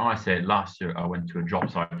 so like I said, last year I went to a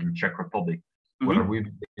job site in Czech Republic where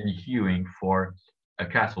we've been hewing for a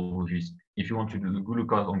castle, which is, if you want to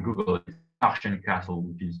look up on Google, it's Aachen Castle,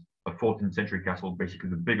 which is a 14th century castle, basically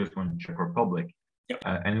the biggest one in Czech Republic.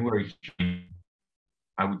 And we're hewing,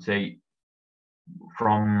 I would say,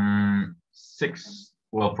 from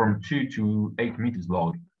 2 to 8 meters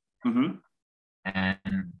long.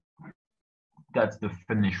 And that's the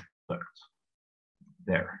finished product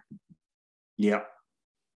there. Yeah.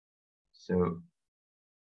 So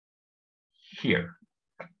here,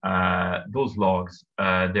 those logs,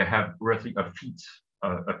 they have roughly a feet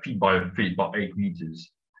by a feet, about 8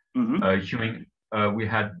 meters. Hewing, we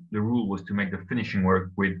had the rule was to make the finishing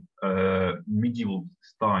work with medieval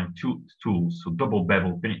style tools, so double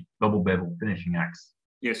bevel finishing axe.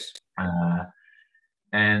 Yes.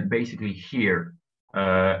 And basically here,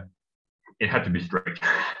 it had to be straight.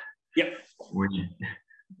 Yep.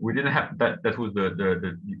 We didn't have that. That was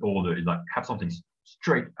the order. Is like have something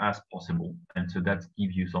straight as possible, and so that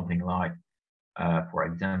gives you something like, for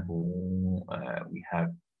example, we have.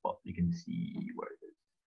 Well, you can see where it is.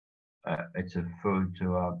 It's a photo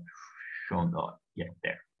I've shown. Yeah,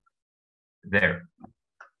 there.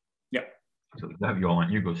 Yeah. So you have your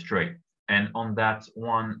line. You go straight, and on that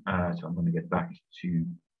one. So I'm going to get back to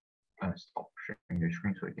stop sharing the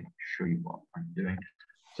screen so I can show you what I'm doing.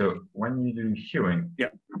 So when you do hewing,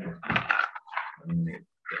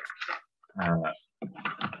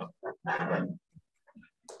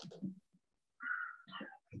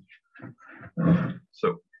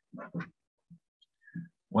 so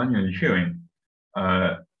when you're hewing,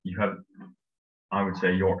 you have, I would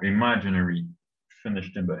say, your imaginary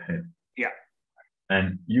finished timber head. Yeah.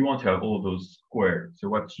 And you want to have all those squares. So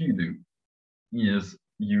what you do is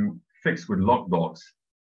you fix with lock dogs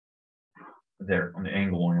there on the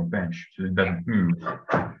angle on your bench so it doesn't move,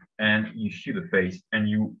 and you shoot the face, and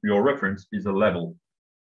your reference is a level,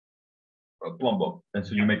 a plumb bob, and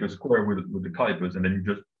so you make a square with the calipers, and then you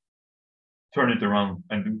just turn it around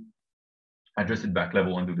and adjust it back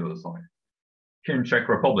level and do the other side. Here in Czech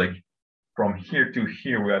Republic, from here to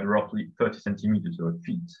here we had roughly 30 centimeters or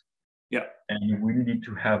feet. Yeah. And we needed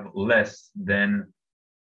to have less than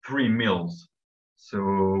 3 mils, so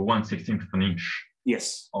 1/16 of an inch.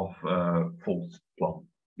 Yes. Of false plumb.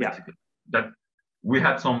 Basically. That we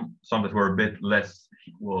had some that were a bit less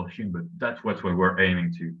well hewn, but that's what we were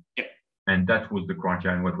aiming to. Yeah. And that was the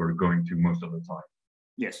criteria and what we're going to most of the time.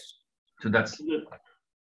 Yes. So that's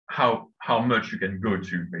how much you can go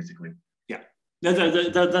to, basically. Yeah.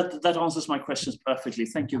 That answers my questions perfectly.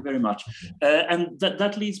 Thank you very much. And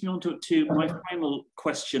that leads me on to my final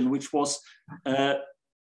question, which was.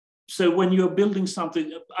 So when you're building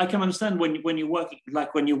something, I can understand when you're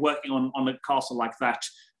working on a castle like that,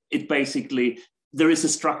 it basically, there is a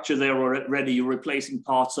structure there already, you're replacing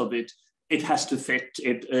parts of it, it has to fit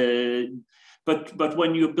it. But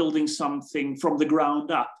when you're building something from the ground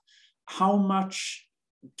up, how much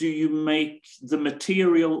do you make the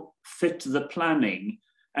material fit the planning,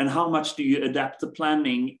 and how much do you adapt the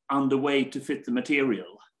planning underway to fit the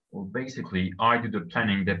material? Well, basically, I do the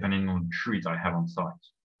planning depending on the trees I have on site.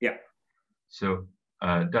 Yeah. So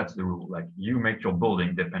that's the rule. Like you make your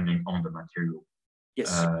building depending on the material.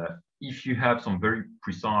 Yes. If you have some very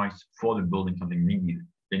precise for the building something needed,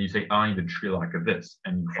 then you say, I need a tree like this,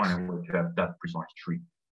 and you find a way to have that precise tree.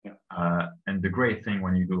 Yeah. And the great thing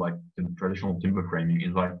when you do like the traditional timber framing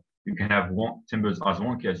is like You can have timbers as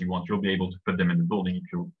wonky as you want. You'll be able to put them in the building if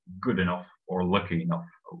you're good enough or lucky enough,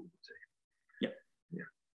 I would say. Yeah.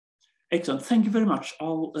 Excellent. Thank you very much.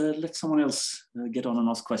 I'll let someone else get on and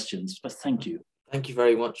ask questions, but thank you. Thank you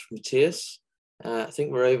very much, Matthias. I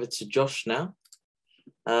think we're over to Josh now.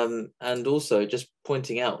 And also just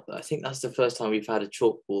pointing out that I think that's the first time we've had a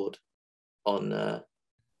chalkboard on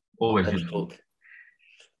Always Bench useful. Talk.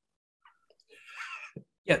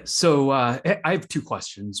 Yeah, so I have two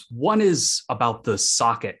questions. One is about the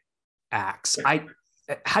socket axe.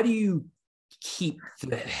 How do you keep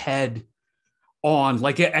the head on?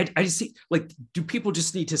 Like, I see, like, do people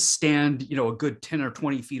just need to stand, a good 10 or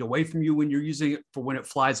 20 feet away from you when you're using it for when it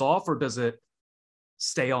flies off, or does it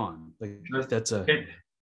stay on? Like, that's a...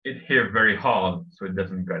 It here very hard so it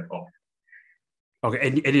doesn't get off. Okay,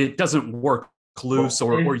 and it doesn't work loose,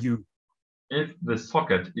 or you... If the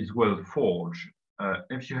socket is well forged,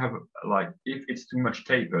 if you have, if it's too much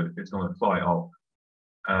tapered, it's going to fly off.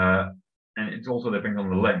 And it's also depending on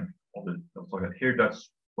the length of the socket. Here, that's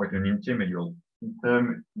quite an intermediate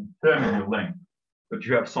length. But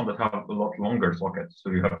you have some that have a lot longer sockets, so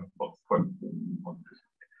you have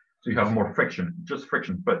more friction, just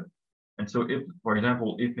friction. And so if, for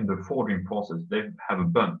example, if in the forging process they have a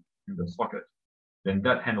bump in the socket, then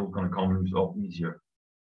that handle is going to come loose off easier.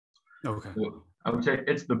 Okay. So I would say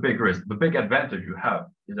it's the big risk. The big advantage you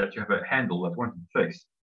have is that you have a handle that once it's fixed,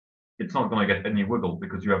 it's not going to get any wiggle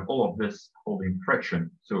because you have all of this holding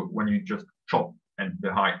friction. So when you just chop and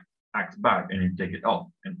the height acts back and you take it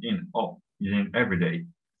up and in, up, using every day,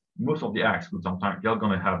 most of the axe would sometimes, you're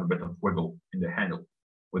going to have a bit of wiggle in the handle.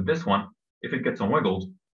 With this one, if it gets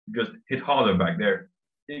unwiggled, you just hit harder back there.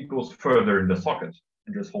 It goes further in the socket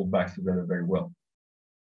and just hold back together very well.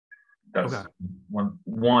 That's okay.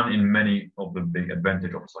 one in many of the big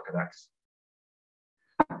advantage of a socket axe.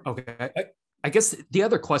 Okay. I guess the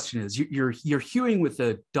other question is you're hewing with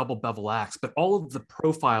a double bevel axe, but all of the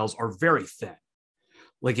profiles are very thin.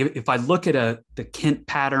 Like if I look at the Kent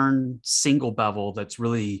pattern single bevel that's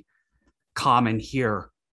really common here,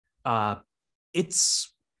 it's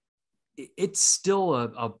still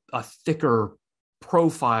a thicker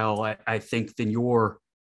profile, I think, than your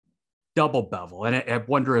double bevel. And I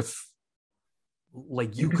wonder if,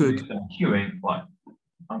 like, you could do some hewing, but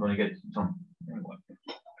I'm going to get some.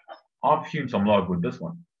 I've hewn some log with this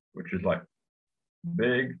one, which is like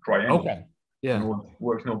big triangle. Okay. Yeah. And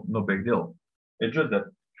works no big deal. It's just that,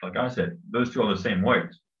 like I said, those two are the same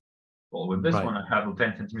weight. Well, with this one, I have a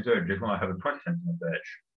 10 centimeter edge. This one, I have a 20 centimeter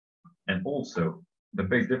edge. And also, the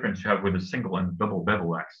big difference you have with a single and double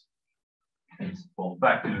bevel axe is, well,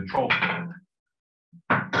 back to the troll.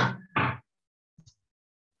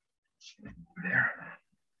 There.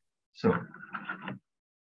 So,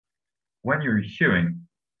 when you're hewing,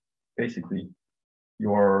 basically,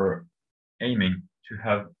 you're aiming to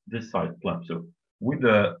have this side plumb. So, with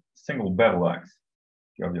the single bevel axe,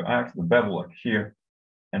 you have your axe, the bevel like here,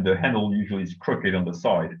 and the handle usually is crooked on the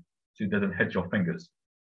side, so it doesn't hit your fingers.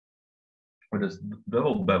 With this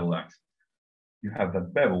double bevel axe, you have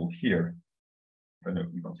that bevel here. I know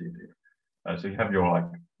you can't see it here. So you have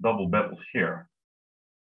your double bevel here.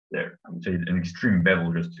 There, I would say an extreme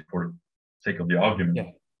bevel just for the sake of the argument.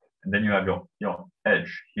 Yeah. And then you have your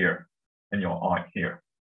edge here and your eye here.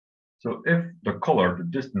 So if the color, the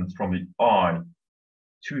distance from the eye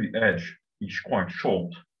to the edge is quite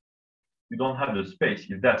short, you don't have the space,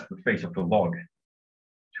 if that's the face of the log,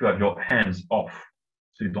 to have your hands off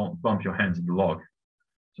so you don't bump your hands in the log.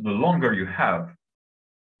 So the longer you have,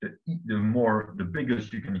 the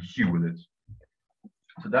biggest you can hew with it.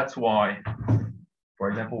 So that's why, for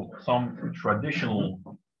example, some traditional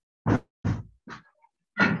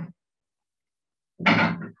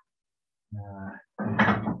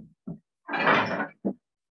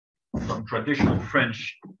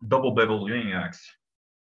French double bevel hewing axe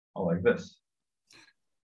are like this.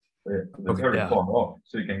 They're very far off,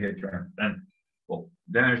 so you can get your hand. And well,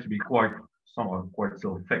 they have to be some are quite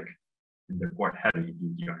still thick, and they're quite heavy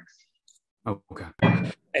duty axe. Okay.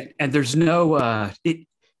 And there's no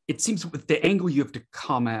it seems with the angle you have to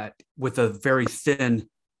come at with a very thin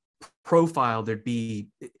profile, there'd be,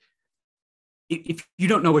 if you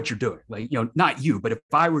don't know what you're doing, like, not you, but if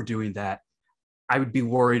I were doing that, I would be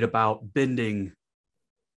worried about bending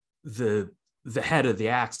the head of the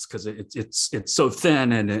axe because it's so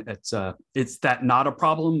thin, and it's that not a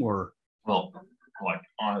problem, or? Well,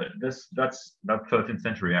 that's that 13th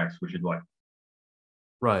century axe, which is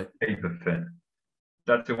right, paper thin.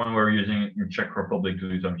 That's the one we're using in Czech Republic to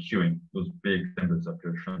do some hewing, those big timbers that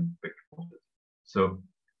you're showing big forces. So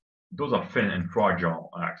those are thin and fragile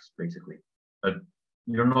axe, basically.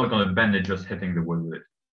 You're not going to bend it just hitting the wood with it.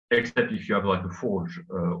 except if you have like a forge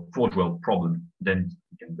weld problem, then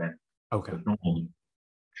it can bend. Okay. But normally, it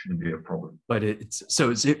shouldn't be a problem. But it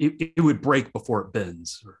would break before it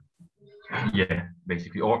bends. Yeah,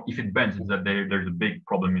 basically. Or if it bends, it's that there's a big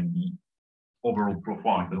problem in the overall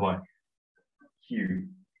profile. But like here,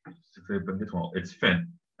 but this one, it's thin,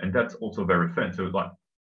 and that's also very thin. So like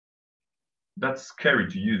that's scary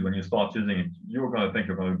to use when you start using it. You're gonna think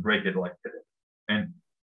you're gonna break it like this. And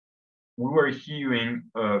we were hewing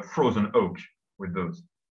frozen oak with those,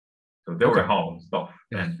 so they were hard stuff,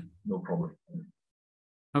 and no problem.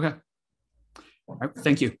 Okay. All right,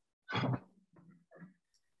 thank you.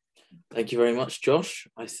 Thank you very much, Josh.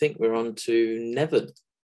 I think we're on to Nevin.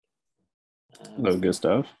 Hello,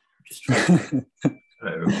 Gustave. Just trying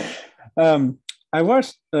Hello. I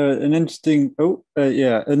watched an interesting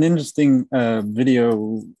video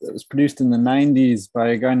that was produced in the 90s by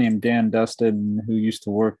a guy named Dan Dustin, who used to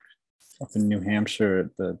work up in New Hampshire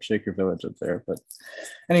at the Shaker Village up there. But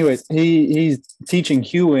anyways, he's teaching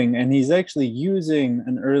hewing, and he's actually using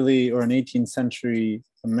an early or an 18th century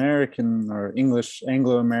American or English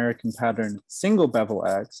Anglo-American pattern single bevel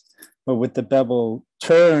axe, but with the bevel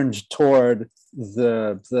turned toward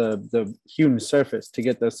the hewn surface to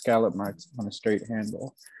get those scallop marks on a straight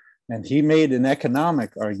handle. And he made an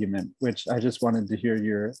economic argument, which I just wanted to hear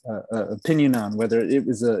your opinion on, whether it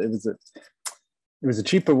was a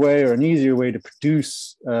cheaper way or an easier way to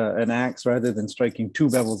produce an axe rather than striking two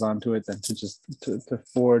bevels onto it, than to just to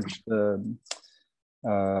forge the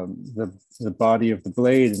body of the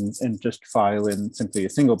blade and just file in simply a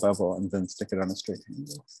single bevel and then stick it on a straight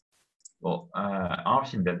handle. Well, I've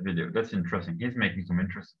seen that video. That's interesting. He's making some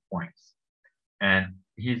interesting points. And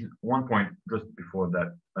he's one point just before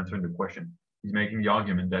that, answering the question, he's making the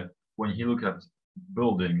argument that when he looks at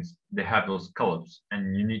buildings, they have those scallops,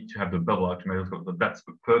 and you need to have the bevel out to make those scallops. But that's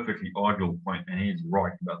a perfectly arguable point, and he's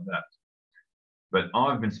right about that. But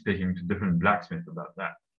I've been speaking to different blacksmiths about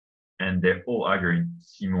that, and they're all arguing,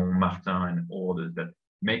 Simon, Martin, and all others, that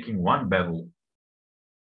making one bevel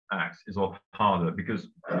axe is a lot harder, because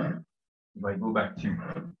if I go back to,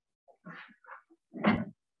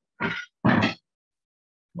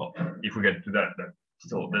 well, if we get to that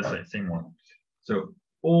still that's the same one. So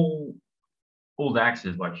all the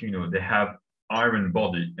axes, like they have iron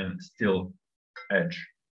body and steel edge.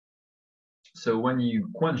 So when you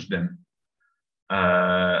quench them,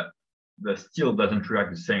 the steel doesn't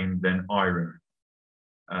react the same than iron.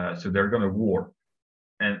 So they're gonna warp.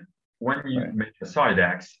 And when you make a side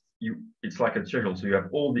axe, it's like a chisel. So you have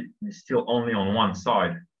all the steel only on one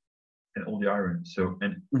side and all the iron. So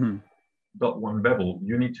that one bevel,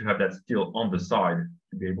 you need to have that steel on the side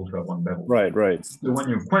to be able to have one bevel. Right. So when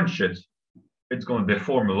you quench it, it's going to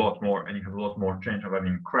deform a lot more, and you have a lot more chance of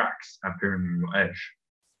having cracks appearing in your edge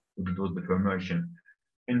with those deformation,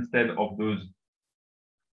 instead of those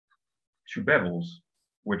two bevels,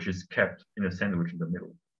 which is kept in a sandwich in the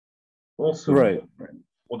middle. Also,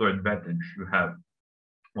 other advantage you have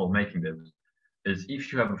while making this is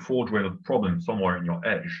if you have a forge weld problem somewhere in your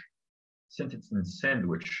edge, since it's in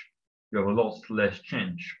sandwich, you have a lot less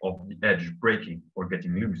chance of the edge breaking or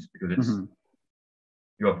getting loose, because it's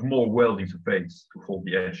you have more welding surface to hold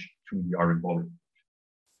the edge to the iron body.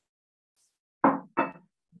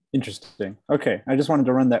 Interesting. Okay, I just wanted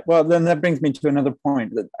to run that. Well, then that brings me to another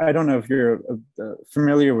point. That I don't know if you're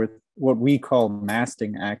familiar with what we call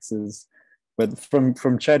masting axes, but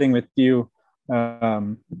from chatting with you,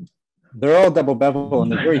 they're all double bevel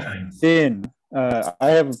and they're very thin. I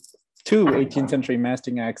have two 18th century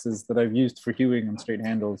masting axes that I've used for hewing on straight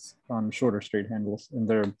handles, on shorter straight handles, and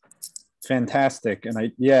they're fantastic.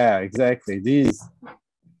 And exactly. These,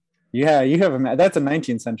 you have that's a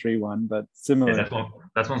 19th century one, but similar. Yeah,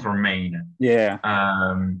 that's one's from Maine. Yeah.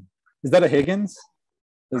 Is that a Higgins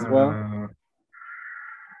as well?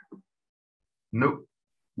 Nope.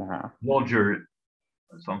 Nah. Roger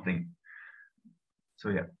something. So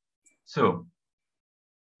yeah. So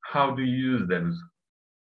how do you use those?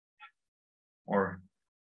 Or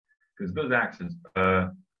because those axes,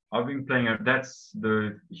 I've been playing. That's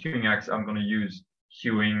the hewing axe I'm going to use.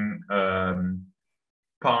 Hewing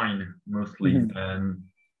pine mostly, and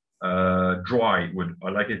dry wood. I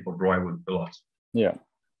like it for dry wood a lot. Yeah,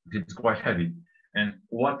 it's quite heavy. And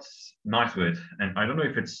what's nice with it, and I don't know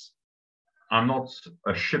if it's, I'm not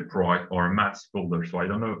a shipwright or a maths builder, so I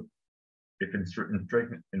don't know if it's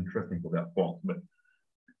interesting for that part, but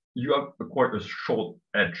you have quite a short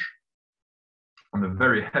edge on a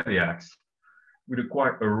very heavy axe with a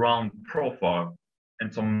quite a round profile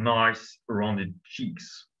and some nice rounded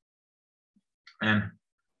cheeks. And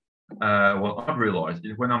what I've realized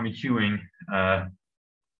is when I'm hewing,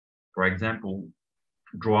 for example,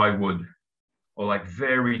 dry wood or like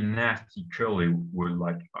very nasty curly wood.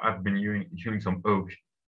 Like I've been hewing some oak,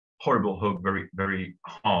 horrible oak, very, very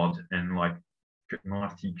hard and like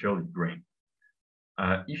nasty curly grain.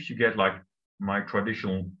 If you get like my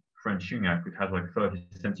traditional French hewing axe, which has like 30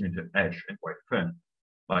 centimeter edge and quite thin,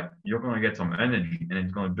 like you're going to get some energy and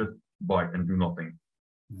it's going to just bite and do nothing.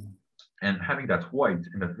 And having that white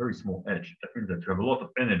and that very small edge, that means that you have a lot of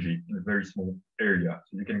energy in a very small area,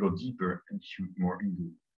 so you can go deeper and shoot more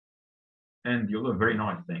easily. And the other very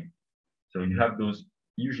nice thing, so you have those,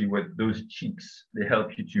 usually with those cheeks, they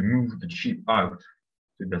help you to move the chip out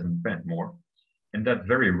so it doesn't bend more. And that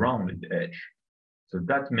very rounded edge, so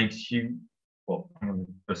that makes you, well,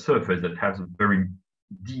 a surface that has a very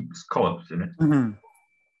deep scallops in it. Mhm.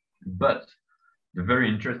 But the very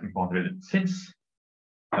interesting part of it, since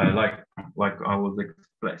like I was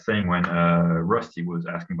saying when Rusty was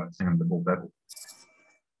asking about single double bevel,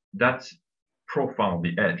 that profile of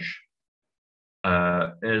the edge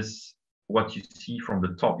is what you see from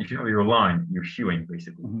the top. If you have your line, you're hewing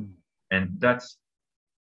basically, and that's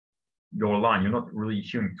your line. You're not really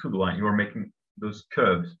hewing to the line. You are making those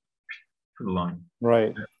curves to the line.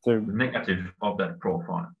 Right. The negative of that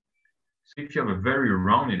profile. So if you have a very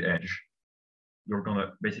rounded edge, you're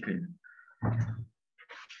gonna basically.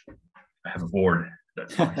 I have a board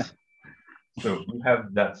that's nice. So you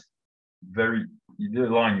have that very the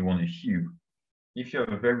line you want to hew. If you have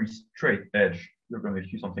a very straight edge, you're going to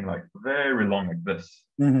hew something like very long like this.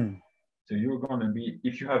 So you're going to be,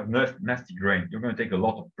 if you have nasty grain, you're going to take a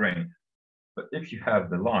lot of grain. But if you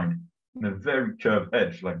have the line in a very curved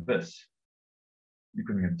edge like this, you're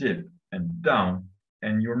going to dip and down,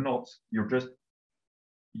 and you're just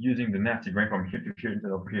using the nasty grain from here to here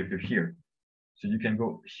instead of here to here. So you can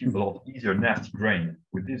go hew a lot easier nasty grain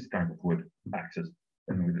with this kind of wood axis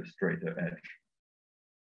than with a straighter edge.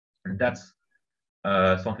 And that's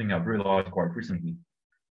something I've realized quite recently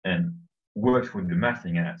and works with the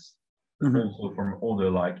masting axe, but also from all the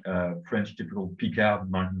like French typical Picard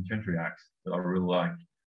 19th century axe that I really like,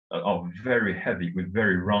 that are very heavy with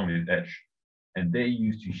very rounded edge. And they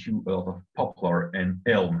used to hew a lot of poplar and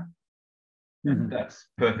elm. And that's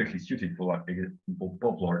perfectly suited for like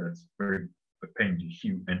poplar that's very a pain to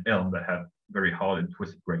hew, and elm that have very hard and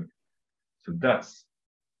twisted grain. So that's,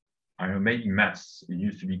 I know maybe mats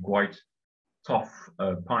used to be quite tough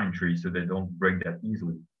pine trees, so they don't break that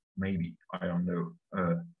easily. Maybe, I don't know.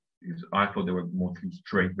 Because I thought they were mostly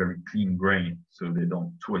straight, very clean grain, so they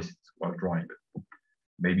don't twist while drying. But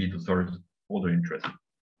maybe it serves other interest.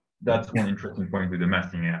 That's one interesting point with the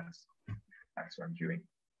masting axe. That's what I'm doing.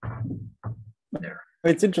 There.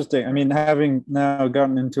 It's interesting. I mean, having now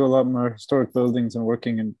gotten into a lot more historic buildings and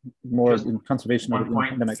working in more in conservation of the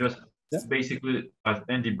pandemic. Basically, as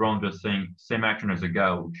Andy Brown just saying, same action as a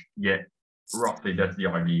gouge. Yeah, roughly that's the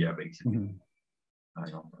idea, basically. I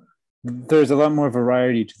don't know. There's a lot more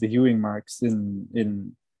variety to the hewing marks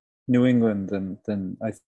in New England than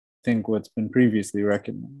I think what's been previously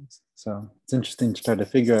recognized. So it's interesting to try to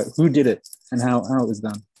figure out who did it and how it was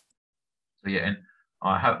done. So yeah, and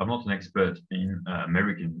I'm not an expert in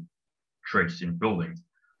American traits in buildings,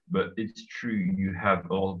 but it's true you have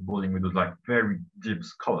a lot of building with those like very deep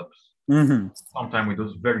scallops. Sometimes with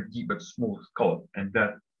those very deep but small scallops, and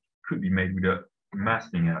that could be made with a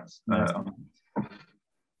masting axe. I'm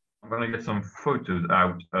gonna get some photos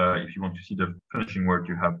out if you want to see the finishing work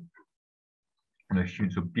you have on a hew,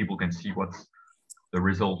 so people can see what's the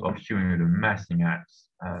result of hewing with a masting axe.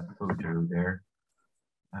 Photo there.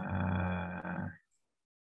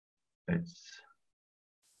 It's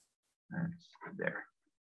there.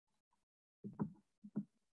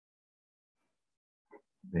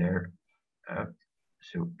 There.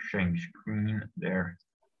 So sharing screen there.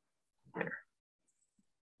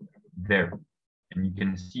 There. And you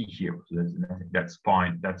can see here, so that's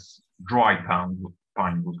pine, that's dry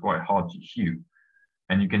pine was quite hard to hew.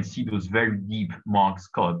 And you can see those very deep marked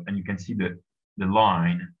scallops, and you can see the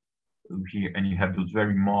line over here, and you have those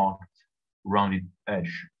very marked rounded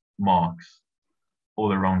edge marks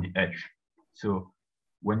all around the edge. So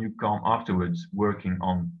when you come afterwards working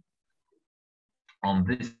on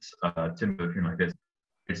this timber film like this,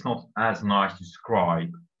 it's not as nice to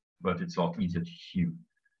scribe, but it's a lot easier to hew.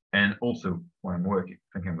 And also when I'm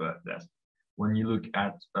thinking about that, when you look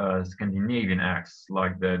at Scandinavian axe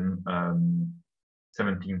like the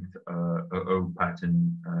 17th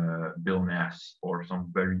pattern Bill Nass, or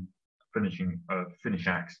some very finish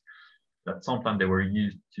axe, that sometimes they were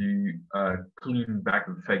used to clean back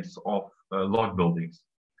the face of log buildings.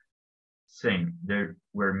 Same, they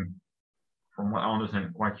were, from what I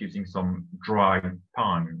understand, quite using some dry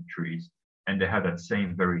pine trees, and they have that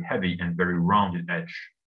same very heavy and very rounded edge.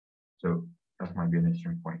 So that might be an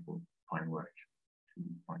interesting point for fine work to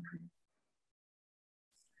fine tree.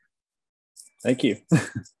 Thank you.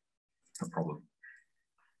 No problem.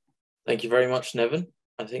 Thank you very much, Nevin.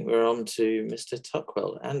 I think we're on to Mr.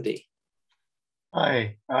 Tuckwell. Andy.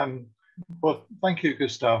 Hi. Well, thank you,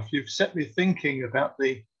 Gustave. You've set me thinking about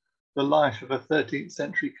the life of a 13th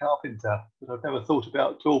century carpenter that I've never thought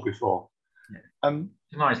about at all before. It's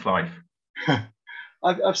a nice life.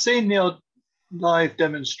 I've seen the odd live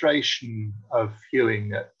demonstration of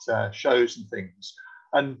hewing at shows and things,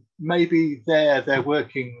 and maybe they're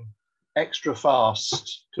working extra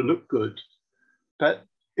fast to look good, but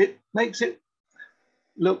it makes it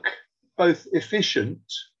look both efficient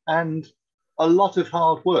and a lot of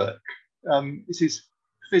hard work. This is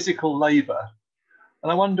physical labor.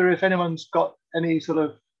 And I wonder if anyone's got any sort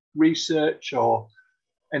of research or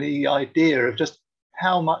any idea of just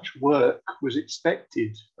how much work was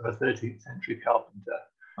expected of a 13th century carpenter.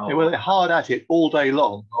 Oh. Were they hard at it all day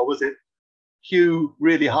long, or was it hew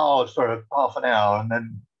really hard for half an hour and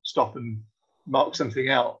then stop and mark something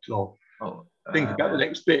out, or think about the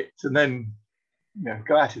next bit and then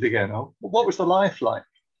go at it again? Or what was the life like?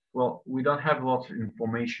 Well, we don't have a lot of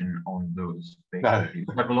information on those. No. We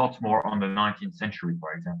have a lot more on the 19th century,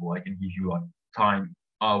 for example. I can give you like time,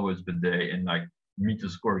 hours per day, and like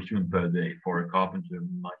meters square hewn per day for a carpenter in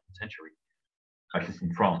the 19th century, at least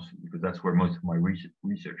in France, because that's where most of my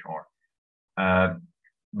research are.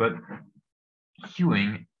 But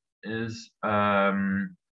hewing is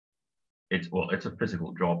it's a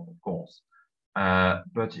physical job, of course,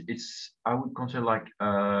 but I would consider like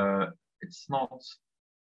it's not.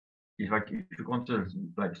 If you consider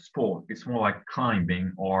like sport, it's more like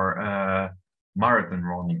climbing or marathon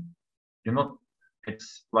running.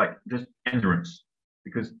 It's like just endurance,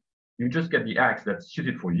 because you just get the axe that's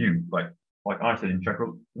suited for you. Like I said in Czech,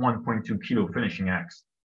 1.2 kilo finishing axe.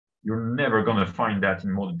 You're never gonna find that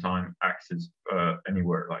in modern time axes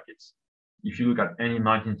anywhere. Like if you look at any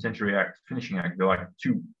 19th century finishing axe, they're like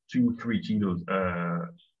 2-3 kilos, a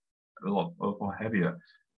lot heavier,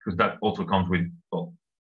 because that also comes with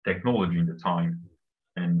technology in the time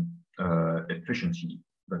and efficiency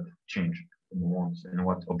that change in wants and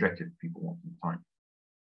what objective people want in the time.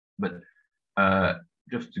 But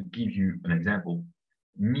just to give you an example,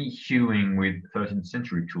 me hewing with 13th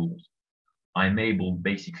century tools, I'm able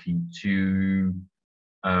basically to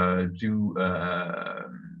do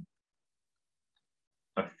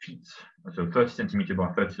a feet, so 30 centimeter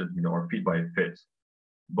by 30 centimeter, or feet by a foot,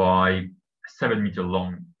 by 7 meter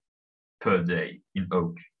long per day in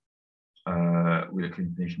oak. With a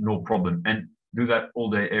clean finish, no problem, and do that all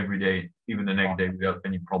day, every day, even the next day without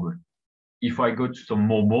any problem. If I go to some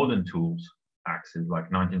more modern tools, axes like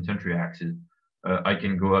 19th century axes, I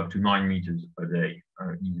can go up to 9 meters a day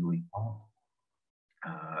easily.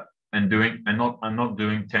 I'm not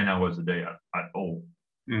doing 10 hours a day at all.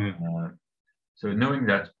 So knowing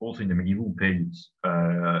that also in the medieval periods,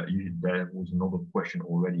 there was another question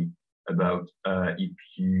already about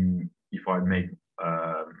if I make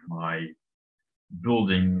my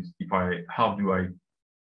buildings, how do I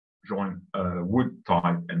join wood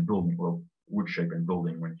type and building, well, wood shape and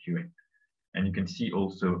building when hewing. And you can see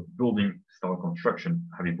also building style construction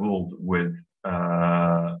have evolved with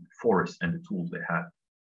forests and the tools they had.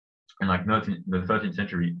 And like the 13th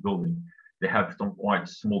century building, they have some quite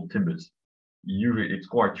small timbers. Usually it's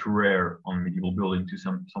quite rare on medieval building to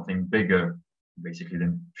something bigger, basically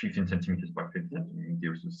than 15 centimeters by 15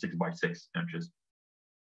 centimeters, so 6 by 6 inches.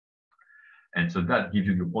 And so that gives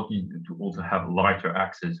you the opportunity to also have lighter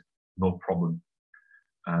axes, no problem.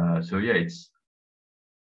 So yeah,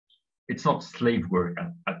 it's not slave work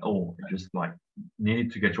at all. It's just like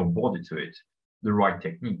needed to get your body to it, the right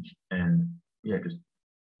technique, and yeah, just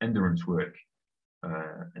endurance work,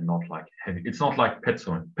 and not like heavy. It's not like pet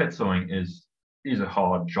sewing. Pet sewing is a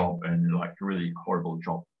hard job and like a really horrible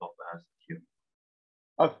job. Not as you.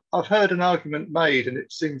 I've heard an argument made, and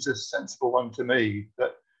it seems a sensible one to me,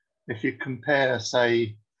 that if you compare,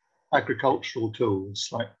 say, agricultural tools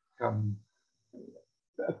like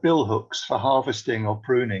bill hooks for harvesting or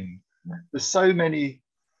pruning, there's so many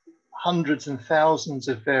hundreds and thousands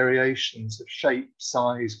of variations of shape,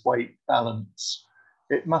 size, weight, balance.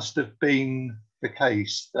 It must have been the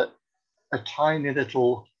case that a tiny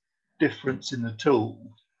little difference in the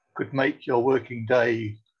tool could make your working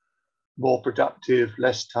day more productive,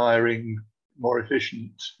 less tiring, more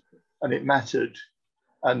efficient, and it mattered.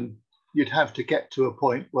 And you'd have to get to a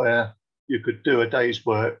point where you could do a day's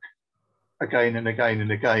work again and again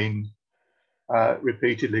and again,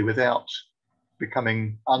 repeatedly, without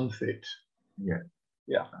becoming unfit. Yeah.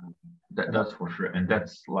 Yeah. That's for sure. And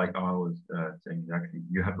that's like I was saying exactly.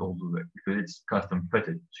 You have to all do it because it's custom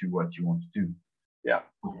fitted to what you want to do. Yeah.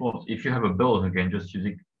 Of course, if you have a build again, just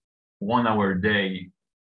using 1 hour a day,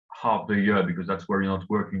 half the year, because that's where you're not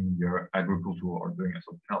working, you're agriculture or doing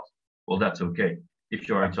something else. Well, that's okay. If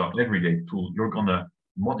you're into an everyday tool, you're gonna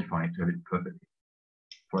modify it to have it perfectly.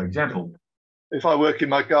 For example, if I work in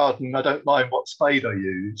my garden, I don't mind what spade I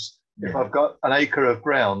use. Yeah. If I've got an acre of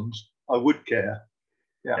ground, I would care.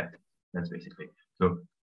 Yeah. That's basically. So,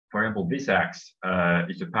 for example, this axe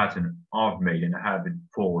is a pattern I've made and I have it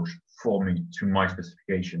forged for me to my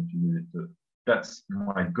specification to use it. So that's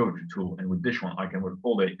my go-to tool. And with this one, I can work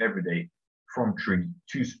all day, every day, from tree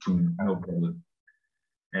to spoon, no problem.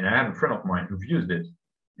 And I have a friend of mine who've used it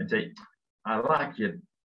and say, I like it,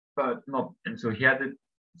 but not. And so he had a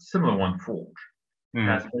similar one forged. It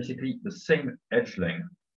has basically the same edge length,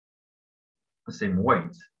 the same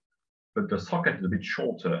weight, but the socket is a bit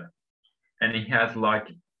shorter. And he has like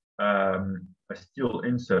a steel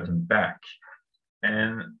insert in the back.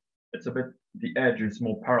 And it's a bit, the edge is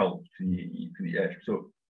more parallel to the edge.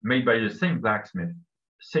 So made by the same blacksmith,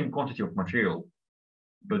 same quantity of material,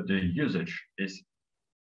 but the usage is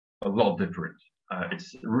a lot different.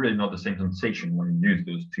 It's really not the same sensation when you use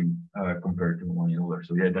those two compared to one another.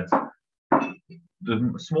 So yeah, that's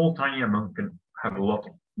the small tiny amount can have a lot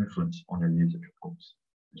of influence on your usage, of course.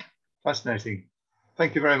 Fascinating.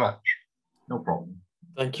 Thank you very much. No problem.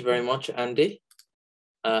 Thank you very much, Andy.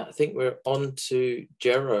 I think we're on to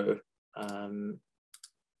Jero. There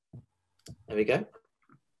we go.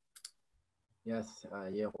 Yes,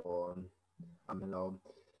 Jero. Hello.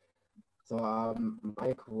 So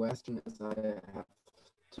my question is, I have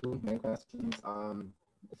two main questions.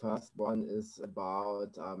 The first one is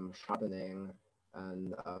about sharpening,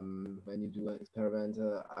 and when you do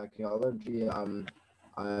experimental archaeology,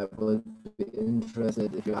 I would be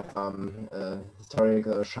interested if you have a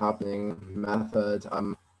historical sharpening method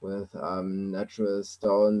with natural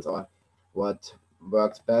stones, or what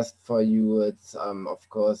works best for you. It's of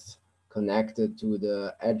course connected to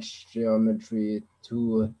the edge geometry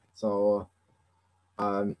too. So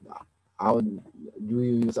how do you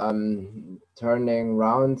use turning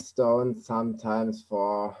round stones sometimes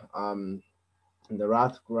for the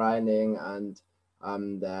rough grinding,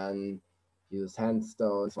 and then use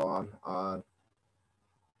sandstones for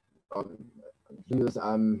use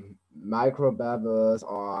micro bevels,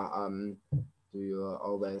 or do you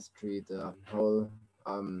always treat the whole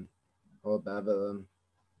bevel?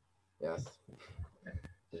 Yes,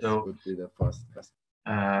 this would be the first question.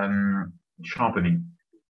 Sharpening.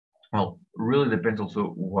 Well, really depends also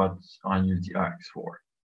what I use the axe for.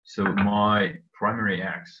 So my primary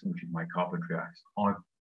axe, which is my carpentry axe,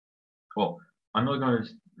 I'm not going to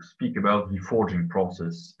speak about the forging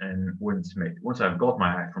process and when it's made. Once I've got my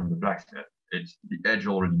axe from the blacksmith, it's the edge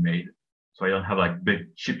already made, so I don't have like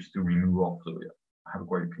big chips to remove off. So yeah, I have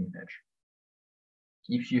quite a clean edge.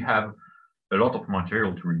 If you have a lot of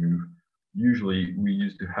material to remove, usually we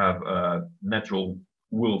used to have a natural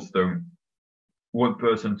wheel stone. One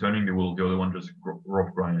person turning the wheel, the other one just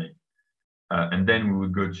rough grinding. And then we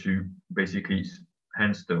would go to basically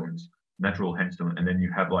hand stones, natural hand stone, and then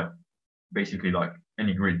you have like basically like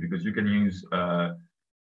any grid, because you can use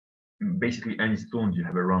basically any stones you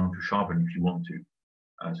have around to sharpen if you want to.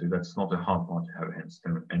 So that's not a hard part to have a hand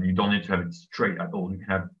stone, and you don't need to have it straight at all. You can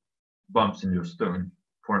have bumps in your stone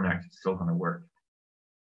for an axe; it's still gonna work.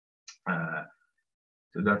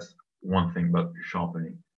 So that's one thing about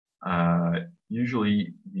sharpening.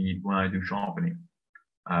 Usually, when I do sharpening,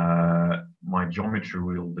 my geometry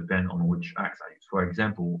will depend on which axe I use. For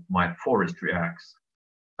example, my forestry axe,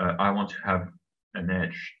 I want to have an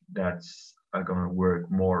edge that's going to work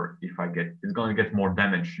more if it's going to get more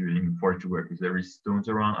damage using forestry work, because there is stones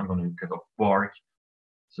around. I'm going to cut off bark,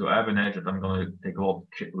 so I have an edge that I'm going to take a lot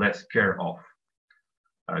less care of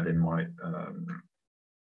than my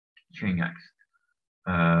tuning axe.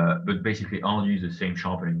 But basically, I'll use the same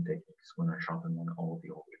sharpening techniques when I sharpen one or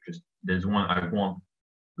the other. Just there's one I won't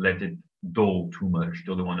let it dull too much.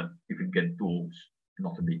 The other one, if it gets dull,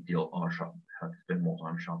 not a big deal. I'll have to spend more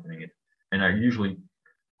time sharpening it. And I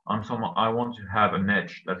want to have an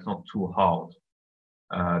edge that's not too hard,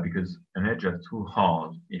 because an edge that's too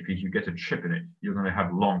hard, if you get a chip in it, you're going to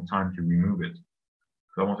have a long time to remove it.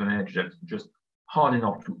 So I want an edge that's just hard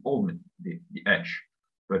enough to hold the edge,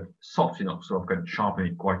 but soft enough so I can sharpen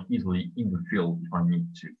it quite easily in the field if I need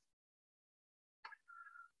to.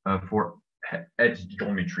 For edge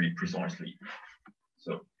geometry precisely.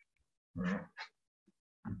 So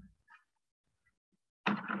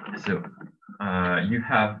you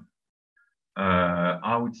have,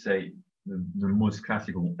 I would say, the most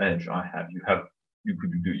classical edge I have. You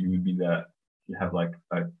would be that you have like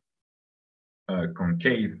a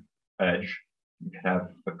concave edge, you could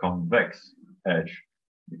have a convex edge,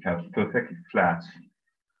 you could have perfectly flat,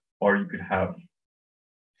 or you could have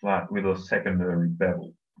flat with a secondary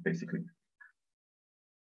bevel, basically.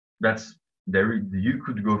 You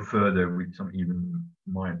could go further with some even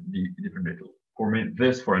different detail. For me,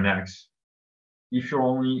 for an axe, if you're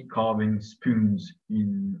only carving spoons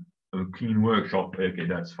in a clean workshop, okay,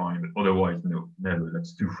 that's fine. But otherwise, no, never.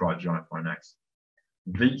 That's too fragile for an axe.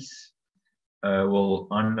 This, well,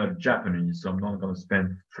 I'm not Japanese, so I'm not going to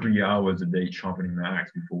spend 3 hours a day sharpening my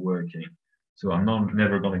axe before working. So I'm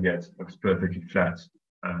never going to get a perfectly flat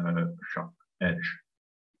sharp edge.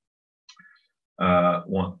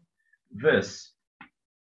 This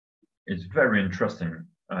is very interesting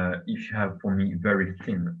if you have, for me, very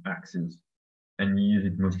thin axes and you use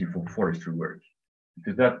it mostly for forestry work,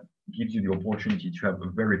 because that gives you the opportunity to have a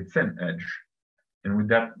very thin edge, and with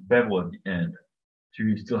that bevel at the end,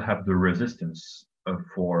 to still have the resistance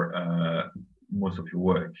for most of your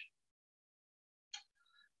work.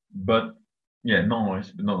 But yeah,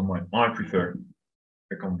 nice, but not mine. I prefer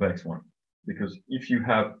a convex one, because if you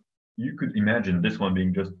could imagine this one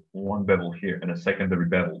being just one bevel here and a secondary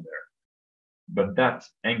bevel there, but that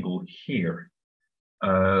angle here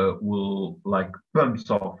will like bumps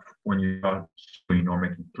off when you are sewing or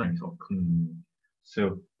making planes or cleaning.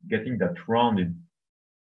 So getting that rounded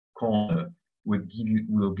corner will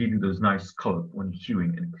give you those nice color when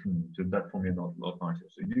hewing and cleaning. So that for me is a lot nicer.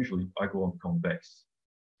 So usually I go on convex.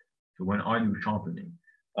 So when I do sharpening,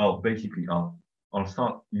 I'll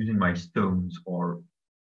start using my stones or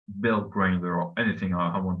belt grinder or anything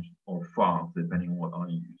I want, or files, depending on what I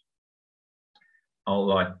use.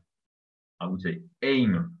 I would say,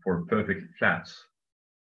 aim for perfectly flat,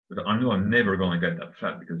 but I know I'm never going to get that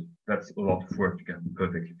flat because that's a lot of work to get the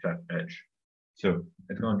perfectly flat edge. So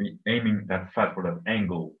it's going to be aiming that flat for that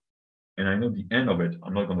angle, and I know the end of it,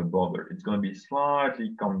 I'm not going to bother. It's going to be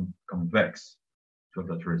slightly convex to have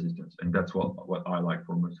that resistance, and that's what I like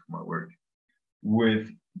for most of my work, with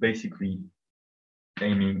basically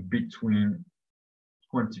aiming between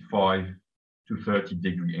 25 to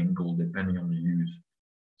 30-degree angle, depending on the use.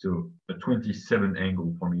 So a 27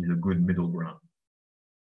 angle for me is a good middle ground.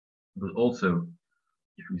 But also,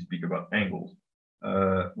 if we speak about angles,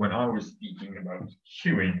 when I was speaking about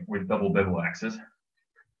hewing with double bevel axes,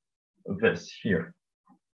 this here,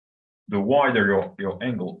 the wider your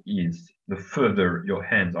angle is, the further your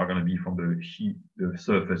hands are going to be from the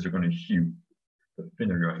surface you're going to hew, the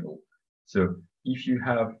thinner your angle. So if you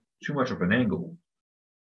have too much of an angle,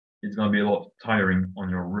 it's going to be a lot tiring on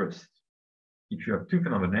your wrist. If you have too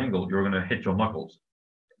thin of an angle, you're going to hit your knuckles.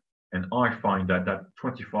 And I find that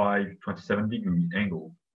 25, 27-degree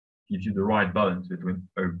angle gives you the right balance between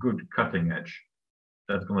a good cutting edge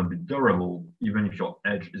that's going to be durable, even if your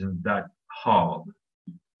edge isn't that hard,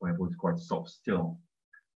 when it's quite soft still,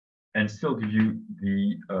 and still give you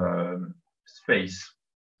the space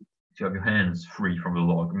to have your hands free from the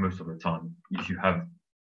log most of the time, if you have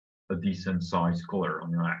a decent sized collar on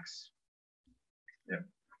your axe. Yeah.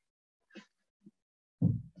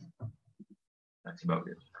 That's about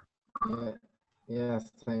it. Yes,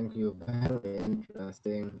 thank you. Very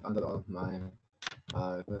interesting. Answered all my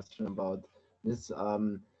question about this.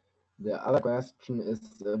 The other question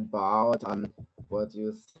is about what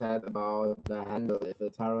you said about the handle. If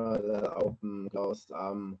it's parallel, open, closed,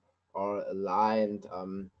 or aligned,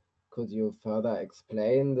 could you further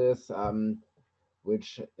explain this?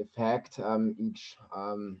 Which effect each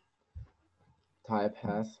type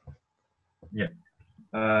has? Yeah.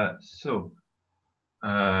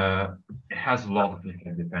 It has a lot of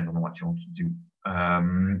things depending on what you want to do.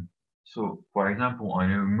 So, for example, I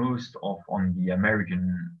know most of on the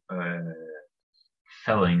American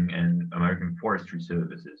felling and American forestry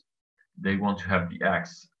services, they want to have the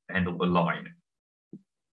axe handle aligned.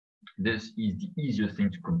 This is the easiest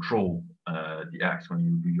thing to control the axe when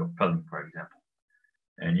you do your felling, for example.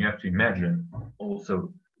 And you have to imagine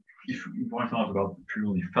also, if I thought about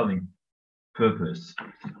purely felling purpose,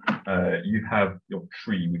 you have your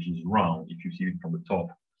tree, which is round. If you see it from the top,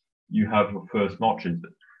 you have your first notches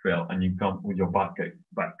that fell, and you come with your back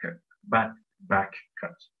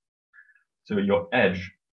cut. So your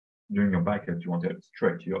edge during your back cut, you want to have it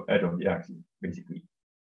straight. Your edge of the axe is basically,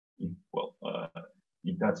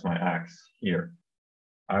 if that's my axe here,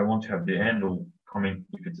 I want to have the handle coming.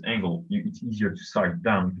 If it's angle, it's easier to sight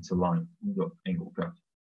down if it's aligned with your angle cut.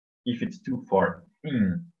 If it's too far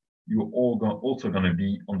in, you're also going to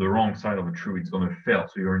be on the wrong side of the tree. It's going to fail.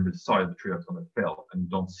 So you're in the side of the tree that's going to fail, and you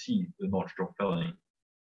don't see the notch you're felling.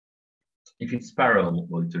 If it's parallel,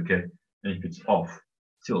 well, it's okay. And if it's off,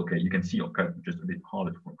 still okay. You can see your cut, just a bit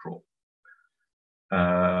harder to control.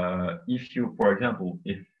 If you, for example,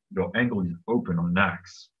 if your angle is open on an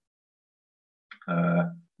axe,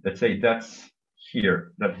 let's say that's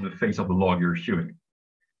here, that's the face of the log you're hewing.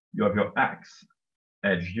 You have your axe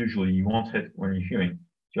edge. Usually you want it when you're hewing,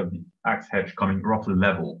 you have the axe edge coming roughly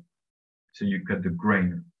level. So you cut the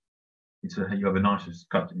grain. You have a nicer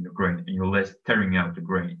cut in the grain, and you're less tearing out the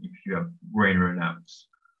grain if you have grain runouts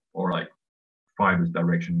or like fibers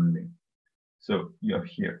direction moving. So you have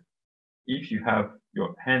here. If you have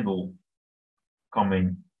your handle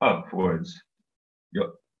coming upwards,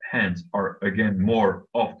 your hands are again more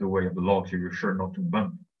off the way of the log, so you're sure not to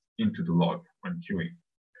bump into the log when hewing.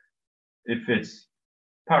 If it's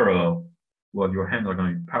parallel, well, your hands are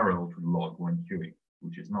going to be parallel to the log when hewing,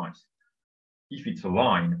 which is nice. If it's a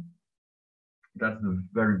line, that's the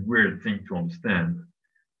very weird thing to understand.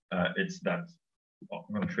 It's that, well,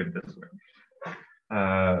 I'm going to show it this way.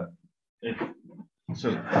 So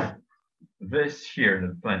this here,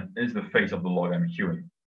 the plan, is the face of the log I'm hewing.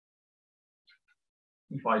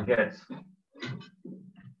 If I get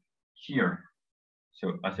here,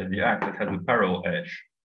 so I said the axe that has a parallel edge,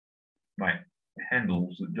 my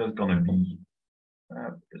handle's just gonna be,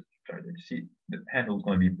 just try to see, the handle's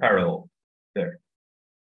gonna be parallel there.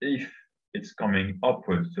 If it's coming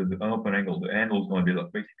upwards to an open angle, the handle's gonna be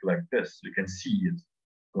basically like this. You can see it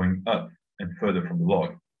going up and further from the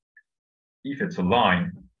log. If it's a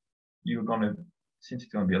line, you're gonna, since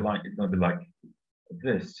it's gonna be a line, it's gonna be like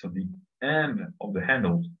this. So the end of the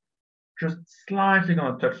handle just slightly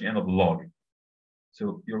gonna touch the end of the log.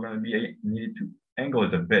 So you're gonna be need to angle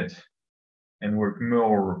it a bit and work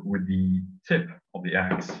more with the tip of the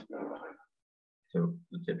axe. So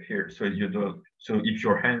the tip here. So if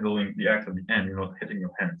you're handling the axe at the end, you're not hitting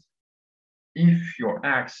your hands. If your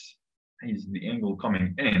axe is the angle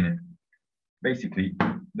coming in, basically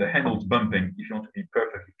the handle's bumping. If you want to be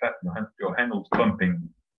perfectly flat, your handle's bumping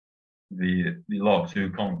the log, so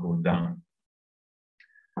you can't go down.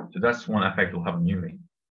 So that's one effect you'll have on hewing.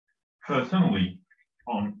 Personally,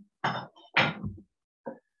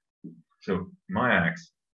 so my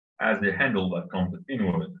axe has the handle that comes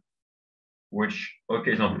inward, which,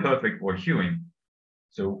 okay, is not perfect for hewing.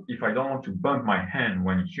 So if I don't want to bump my hand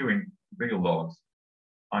when hewing bigger logs,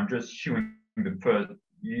 I'm just hewing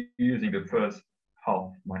using the first half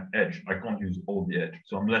of my edge. I can't use all the edge,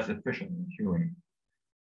 so I'm less efficient in hewing.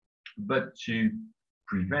 But to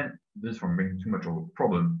prevent this from being too much of a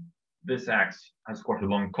problem, this axe has quite a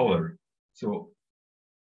long collar. So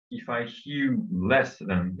if I hew less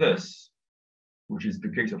than this, which is the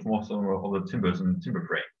case of most of the timbers in the timber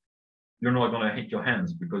frame, you're not going to hit your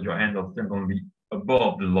hands because your hands are still going to be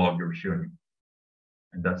above the log you're hewing.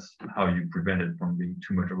 And that's how you prevent it from being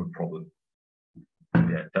too much of a problem.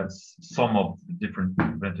 Yeah, that's some of the different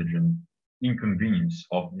advantage and inconvenience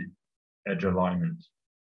of the edge alignment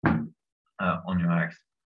on your axe.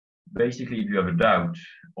 Basically, if you have a doubt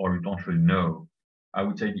or you don't really know, I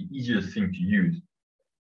would say the easiest thing to use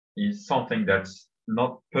is something that's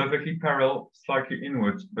not perfectly parallel, slightly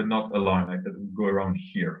inwards, but not aligned, like that would go around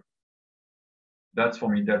here. That's for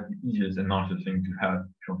me, that's the easiest and nicest thing to have,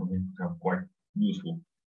 something to have quite useful.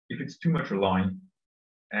 If it's too much aligned,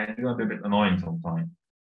 and it's going to be a bit annoying sometimes.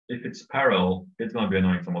 If it's parallel, it's going to be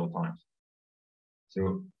annoying some other times.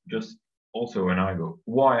 So just also when I go,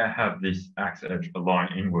 why I have this axe edge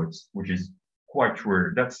aligned inwards, which is quite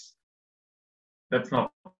rare. That's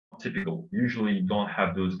not typical. Usually you don't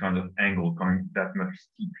have those kind of angle coming that much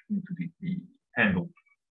steep into the handle.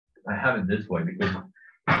 I have it this way because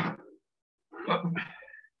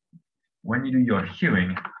when you do your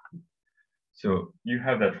hewing, so you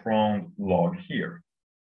have that round log here,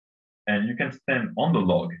 and you can stand on the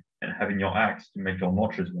log and having your axe to make your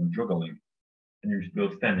notches when juggling, and you're still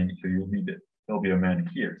standing, so there'll be a man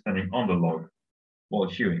here standing on the log while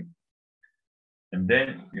hewing. And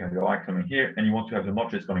then you have your axe coming here, and you want to have the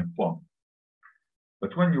notches coming plumb.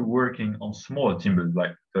 But when you're working on smaller timbers,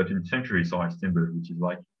 like 13th century size timber, which is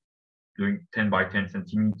like doing 10 by 10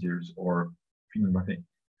 centimeters or 15 by 10,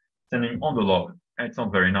 standing on the log, and it's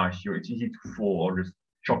not very nice. It's easy to fall or just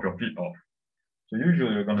chop your feet off. So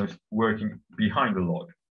usually you're going to be working behind the log.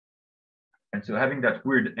 And so having that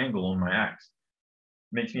weird angle on my axe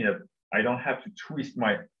makes me that I don't have to twist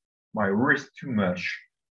my wrist too much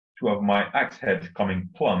to have my axe head coming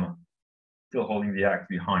plumb, still holding the axe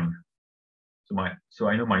behind. So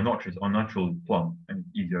I know my notches are naturally plumb and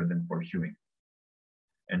easier than for hewing.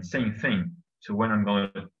 And same thing. So when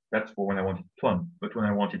that's for when I want it plumb, but when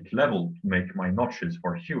I want it level to make my notches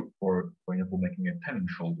for example, making a tenon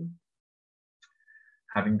shoulder,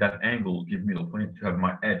 having that angle gives me the opportunity to have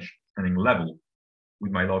my edge standing level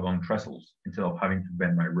with my log on trestles instead of having to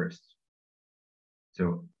bend my wrists.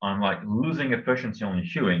 So I'm like losing efficiency on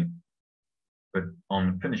hewing, but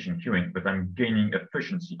on finishing hewing, but I'm gaining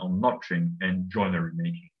efficiency on notching and joinery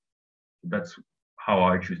making. That's how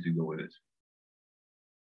I choose to go with it.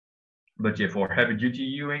 But yeah, for heavy duty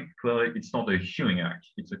hewing, clearly it's not a hewing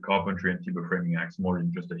axe, it's a carpentry and timber framing axe more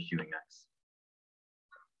than just a hewing axe.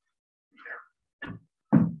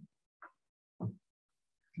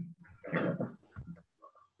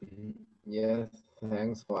 Yes,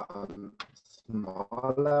 thanks for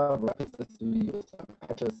smaller weapons. Do you use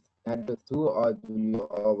hatches too, or do you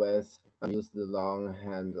always use the long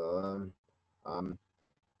handle?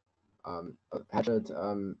 A hatchet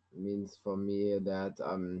means for me that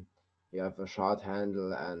you have a short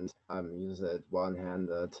handle and use it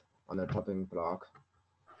one-handed on a chopping block.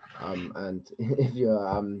 And if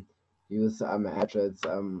you use hatchets,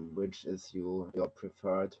 which is your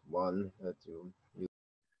preferred one that you use?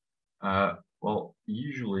 Well,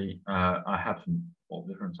 usually I have some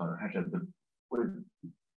different sort of hatchets, but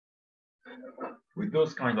with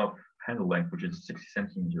those kind of handle length, which is 60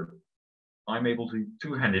 centimeters, I'm able to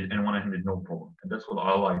two-handed and one-handed no problem, and that's what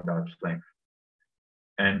I like about its length.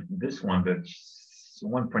 And this one, that's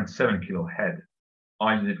 1.7 kilo head,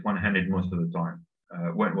 I use it one-handed most of the time.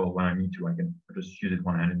 When I need to, I can just use it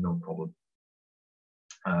one-handed, no problem.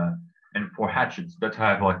 And for hatchets, that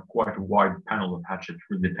have like quite a wide panel of hatchets,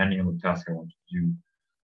 really depending on the task I want to do.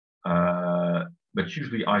 But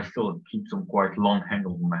usually I still keep some quite long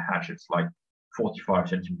handles on my hatchets, like 45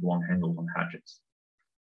 centimeter long handles on hatchets,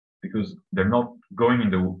 because they're not going in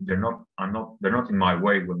the, they're not in my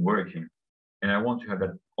way when working, and I want to have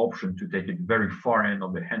that option to take it very far end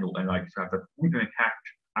of the handle and like to have that whipping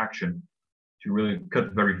action to really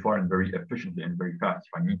cut very far and very efficiently and very fast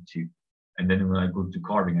if I need to. And then when I go to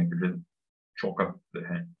carving, I could just chalk up the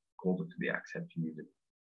hand closer to the axe head to use it.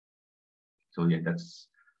 So yeah,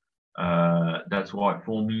 that's why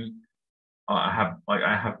for me, I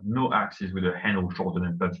have no axes with a handle shorter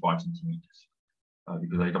than 35 centimeters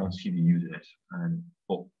because I don't see the use in it. And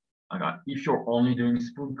well, if you're only doing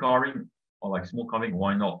spoon carving or like small carving,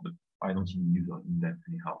 why not? But I don't see the use in that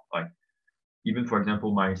anyhow. Like even for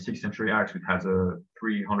example, my 6th century axe, which has a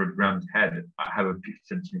 300 grams head, I have a 50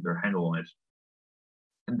 centimeter handle on it,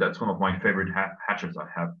 and that's one of my favorite hatchets I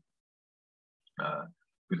have.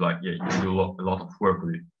 Because like yeah, you can do a lot of work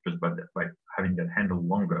with it just by having that handle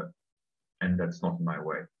longer, and that's not in my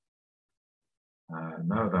way.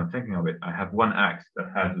 Now that I'm thinking of it, I have one axe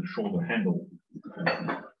that has a shorter handle.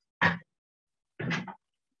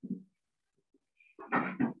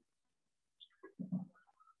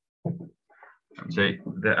 Say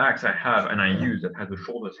the axe I have and I use that has the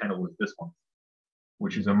shortest handle is this one,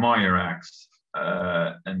 which is a miner axe,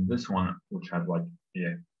 and this one, which has like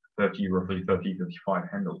yeah, roughly 30, 35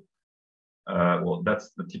 handle. Well,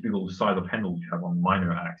 that's the typical size of handle you have on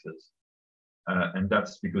miner axes. And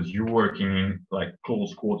that's because you're working in like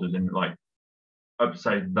close quarters and like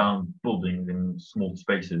upside down buildings in small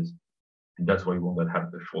spaces. And that's why you want to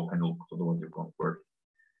have the short handle, because otherwise you can't work.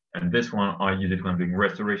 And this one, I use it when I'm doing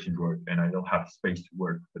restoration work and I don't have space to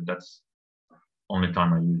work, but that's only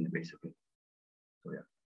time I use it basically. So yeah.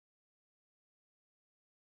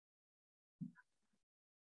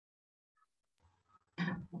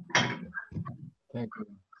 Thank you.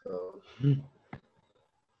 So,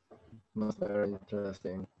 was very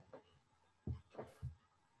interesting.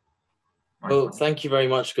 Well, thank you very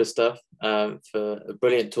much, Gustave, for a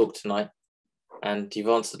brilliant talk tonight. And you've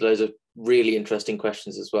answered loads of really interesting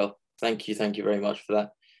questions as well. Thank you very much for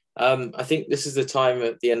that. I think this is the time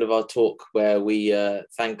at the end of our talk where we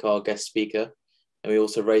thank our guest speaker, and we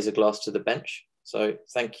also raise a glass to the bench. So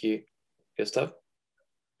thank you, Gustave.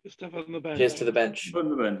 Gustave on the bench. Cheers to the bench. On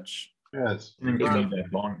the bench. Yes. Gustave on the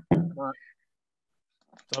bench.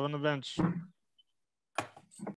 Gustave on the bench.